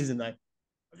the racism, though,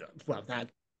 well,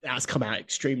 that's come out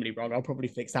extremely wrong. I'll probably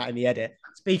fix that in the edit.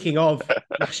 Speaking of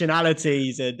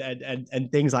nationalities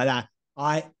and things like that,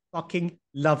 I fucking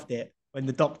loved it when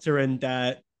the Doctor and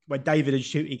when David and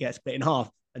Shooty get split in half,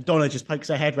 and Donna just pokes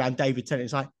her head around David, and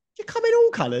it's like, you come in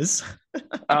all colours.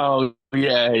 Oh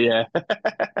yeah.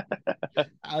 That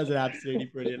was an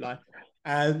absolutely brilliant line.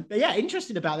 But yeah,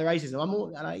 interesting about the racism. I'm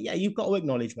all you've got to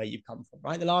acknowledge where you've come from,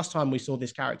 right? The last time we saw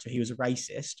this character, he was a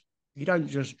racist. You don't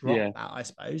just drop that, I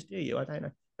suppose, do you? I don't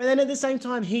know. But then at the same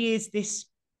time, he's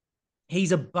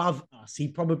above us. He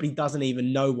probably doesn't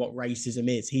even know what racism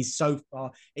is. He's so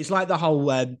far. It's like the whole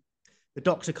the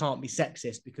Doctor can't be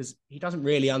sexist because he doesn't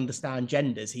really understand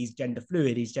genders. He's gender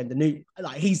fluid. He's gender neutral.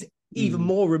 Like he's even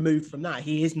more removed from that.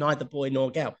 He is neither boy nor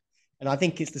girl. And I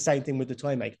think it's the same thing with the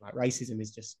toy maker. Like racism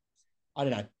is just, I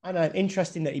don't know.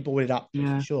 Interesting that he brought it up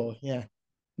for sure. Yeah,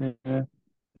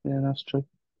 that's true.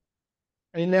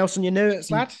 Anything else on your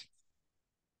notes, lad?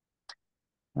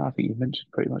 I think you mentioned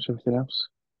pretty much everything else.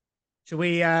 Should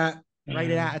we rate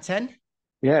it out of 10?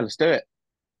 Yeah, let's do it.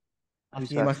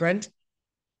 After you, my friend.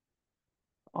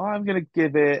 I'm going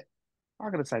to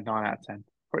say 9 out of 10.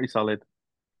 Pretty solid.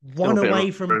 One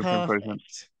away from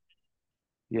perfect.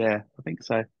 Yeah, I think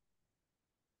so.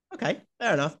 Okay,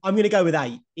 fair enough. I'm going to go with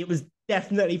 8. It was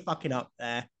definitely fucking up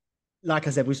there. Like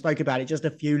I said, we spoke about it. Just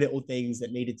a few little things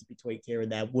that needed to be tweaked here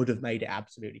and there would have made it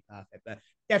absolutely perfect. But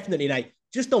definitely an 8.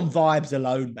 Just on vibes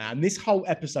alone, man. This whole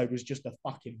episode was just a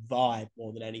fucking vibe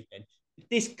more than anything.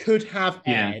 This could have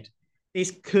aired.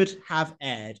 This could have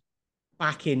aired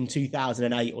back in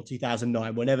 2008 or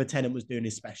 2009, whenever Tennant was doing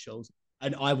his specials,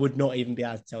 and I would not even be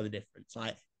able to tell the difference.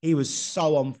 Like, he was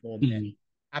so on form,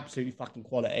 absolutely fucking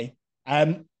quality.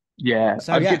 I'd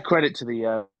give credit to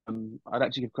the I'd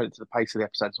actually give credit to the pace of the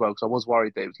episode as well, because I was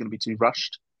worried that it was going to be too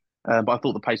rushed. But I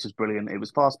thought the pace was brilliant. It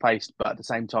was fast paced, but at the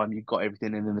same time, you got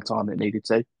everything in the time it needed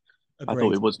to. I thought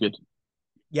Agreed. it was good.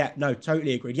 Yeah, no,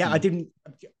 totally agreed. Yeah, I Mm. didn't.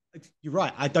 You're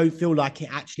right. I don't feel like it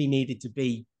actually needed to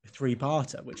be a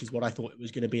three-parter, which is what I thought it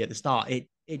was going to be at the start. It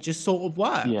just sort of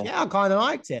worked. Yeah. Yeah, I kind of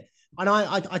liked it, and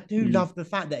I do Mm. love the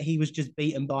fact that he was just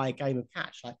beaten by a game of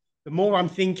catch. Like the more I'm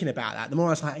thinking about that, the more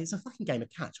I was like, it's a fucking game of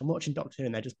catch. I'm watching Doctor Who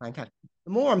and they're just playing catch.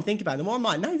 The more I'm thinking about it, the more I'm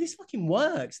like, no, this fucking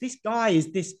works. This guy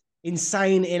is this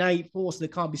insane innate force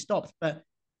that can't be stopped, but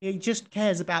he just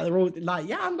cares about the rule. Like,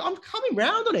 yeah, I'm coming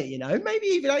round on it. Maybe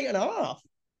even 8.5.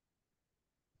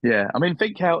 Yeah. I mean,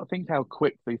 think how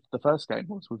quick the first game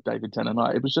was with David Tennant.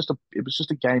 Like, it was just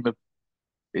a game of,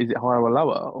 is it higher or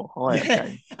lower or higher Yeah,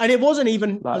 game? and it wasn't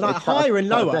even Like like they cut higher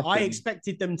and a lower. death I in.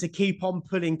 expected them to keep on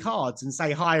pulling cards and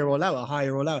say higher or lower,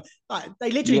 higher or lower. Like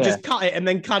they literally Yeah. just cut it and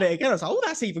then cut it again. I was like, oh,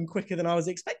 that's even quicker than I was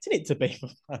expecting it to be.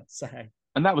 Say,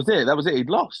 And that was it. That was it. He'd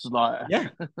lost. Like, yeah,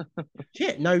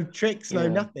 shit, no tricks, no yeah.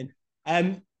 nothing.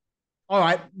 All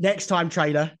right, next time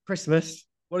trailer, Christmas.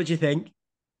 What did you think?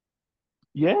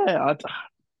 Yeah.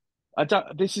 I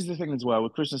don't. This is the thing as well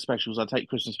with Christmas specials. I take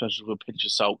Christmas specials with a pinch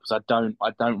of salt because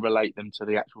I don't relate them to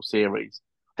the actual series.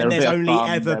 They're And a there's bit of only fun.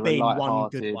 ever They're a been one good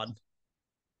light-hearted. one.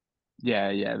 Yeah,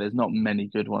 yeah. There's not many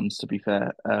good ones to be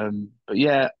fair. But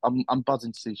yeah, I'm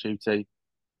buzzing to see Shooty.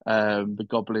 The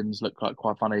goblins look like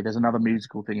quite funny. There's another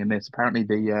musical thing in this. Apparently,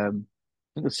 I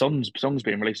think the song's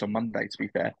being released on Monday. To be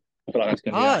fair, I feel like that's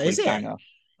going to be an Ah, is absolute it? banger.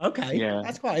 Okay, Yeah.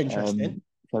 that's quite interesting.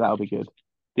 So that'll be good.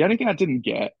 The only thing I didn't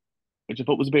get, which I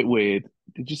thought was a bit weird,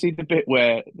 did you see the bit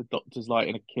where the doctor's like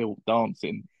in a kilt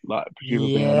dancing, like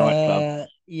presumably in a nightclub?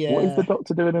 Yeah, What is the yeah.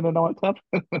 doctor doing in a nightclub?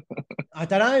 I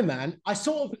don't know, man. I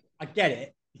get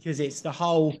it because it's the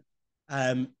whole.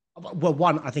 Well,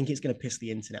 one, I think it's going to piss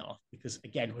the internet off because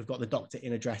again, we've got the doctor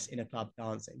in a dress in a club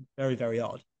dancing, very, very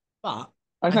odd. But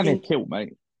It's I only a think, kilt,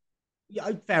 mate.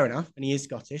 yeah, fair enough, and he is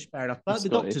Scottish, fair enough. He's But the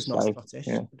doctor's Scottish, not so Scottish.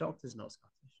 yeah. The doctor's not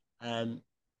Scottish. Um,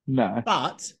 No.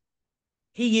 but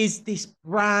he is this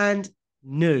brand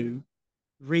new,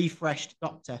 refreshed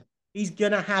doctor. He's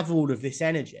gonna have all of this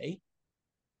energy.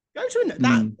 Go to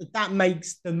Mm. that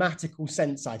makes thematical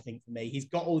sense, I think, for me. He's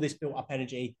got all this built up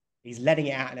energy. He's letting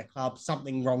it out in a club.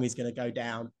 Something wrong is going to go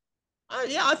down.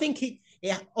 Yeah, I think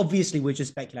yeah, obviously, we're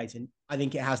just speculating. I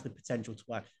think it has the potential to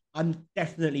work. I'm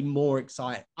definitely more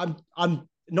excited. I'm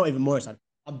not even more excited.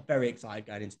 I'm very excited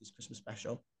going into this Christmas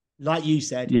special. Like you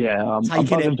said, Yeah, I'm taking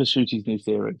buzzing it, for Shooty's new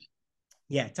series.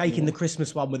 yeah, taking the Yeah.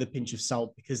 Christmas one with a pinch of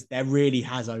salt because there really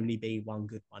has only been one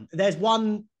good one. There's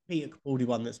one Peter Capaldi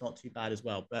one that's not too bad as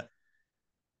well, but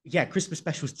yeah, Christmas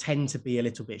specials tend to be a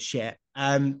little bit shit.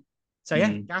 So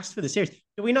yeah, Mm. gas for the series.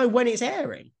 Do we know when it's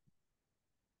airing?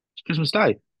 Christmas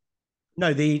Day.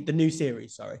 No, the new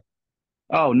series. Sorry,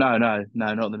 Oh no,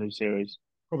 not the new series.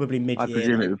 probably mid I year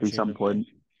presume it though. would be some Presumably,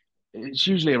 point. It's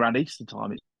usually around Easter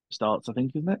time it starts, I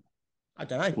think, isn't it? I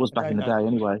don't know. It was I back in don't the know. day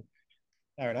anyway.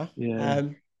 Fair enough. Yeah. I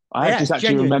But have yeah, just it's actually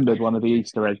genuine. remembered one of the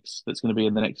Easter eggs that's going to be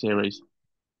in the next series.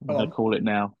 I'm Go going to on. call it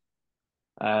now.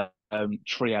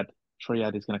 Triad.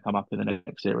 Triad is going to come up in the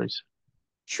next series.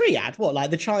 Triad, what like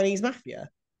the Chinese mafia?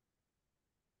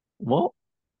 What?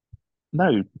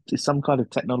 No, it's some kind of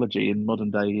technology in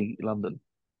modern day London.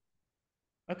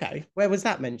 Okay, where was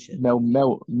that mentioned?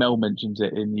 Mel mentions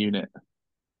it in Unit.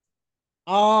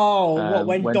 Oh, what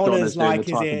when When Donna's Donna's doing the like,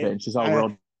 is typing bit it? and says, "Oh, we're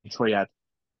on Triad."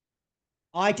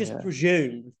 I just Yeah,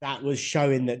 presumed that was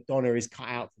showing that Donna is cut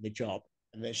out for the job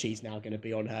and that she's now going to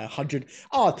be on her 100.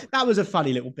 Oh, that was a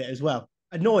funny little bit as well.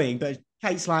 Annoying, but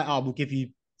Kate's like, oh, we'll give you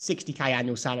 60K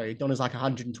annual salary. Donna's like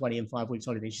 120 in 5 weeks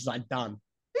holiday. She's like, done.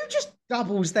 Who just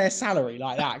doubles their salary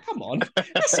like that? Come on.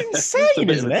 That's it's a insane,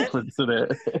 bit of isn't a it? difference,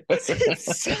 isn't That's it?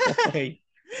 insane.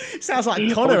 Sounds like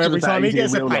I Connor wish it every was that time he easy in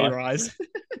gets a real pay life. rise.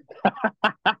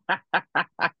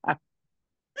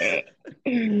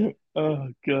 Oh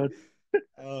God.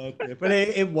 Oh, dear. But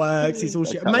it works. It's all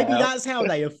I shit. cut that Maybe out. that's how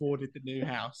they afforded the new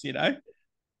house.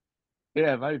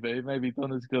 Yeah, maybe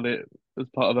Donna's got it as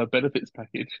part of her benefits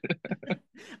package.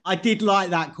 I did like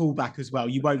that callback as well.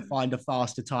 You won't find a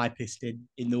faster typist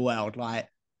in the world. Like,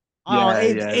 oh, Yeah,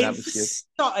 yeah, that was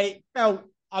good. it felt.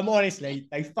 I'm honestly,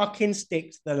 they fucking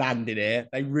sticked the landing here.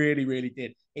 They really, really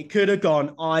did. It could have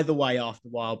gone either way after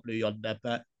Wild Blue Yonder,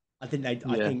 but I Yeah,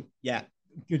 think, yeah,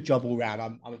 good job all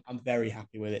round. I'm very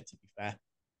happy with it. To be fair,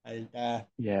 and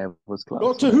yeah, it was class,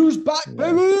 Doctor wasn't it? Who's back,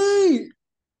 Yeah. baby.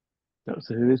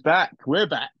 Doctor Who is back. We're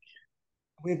back.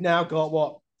 We've now got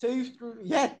what two, three,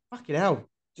 yeah, fucking hell,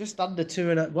 just under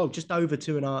two and a, well, just over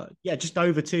 2.5, yeah, just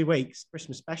over 2 weeks.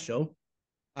 Christmas special.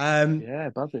 Um, Yeah,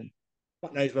 buzzing.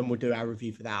 God knows when we'll do our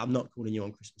review for that. I'm not calling you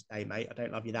on Christmas Day, mate. I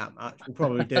don't love you that much. We'll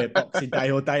probably do it Boxing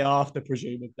Day or day after,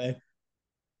 presumably.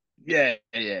 Yeah,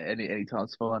 yeah. Any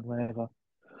time's fine, whenever.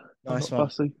 I'm Nice not one.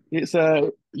 fussy. It's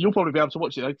you'll probably be able to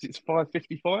watch it though, 'cause it's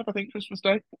 5:55, I think, Christmas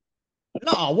Day.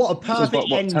 No, what a So it's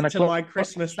perfect what, end 10 to my o'clock?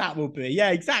 Christmas that will be.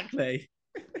 Yeah, exactly.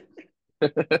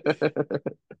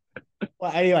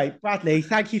 Well, anyway, Bradley,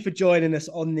 thank you for joining us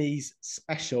on these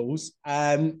specials.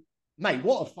 Mate,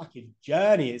 what a fucking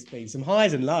journey it's been. Some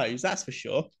highs and lows, that's for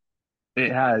sure.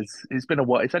 It has. It's been a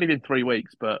while. It's only been 3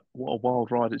 weeks, but what a wild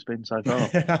ride it's been so far.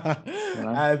 You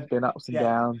know, um, been ups and yeah,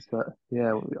 downs, but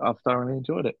yeah, I've thoroughly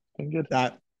enjoyed it. Been good.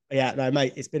 that, yeah, no,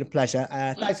 mate, it's been a pleasure.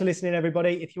 Thanks for listening,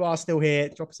 everybody. If you are still here,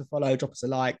 drop us a follow, drop us a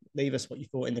like, leave us what you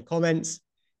thought in the comments,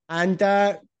 and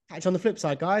catch you on the flip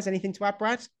side, guys. Anything to add,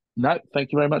 Brad? No,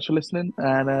 thank you very much for listening,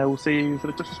 and we'll see you for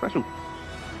the Christmas special.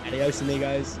 Adios,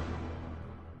 amigos.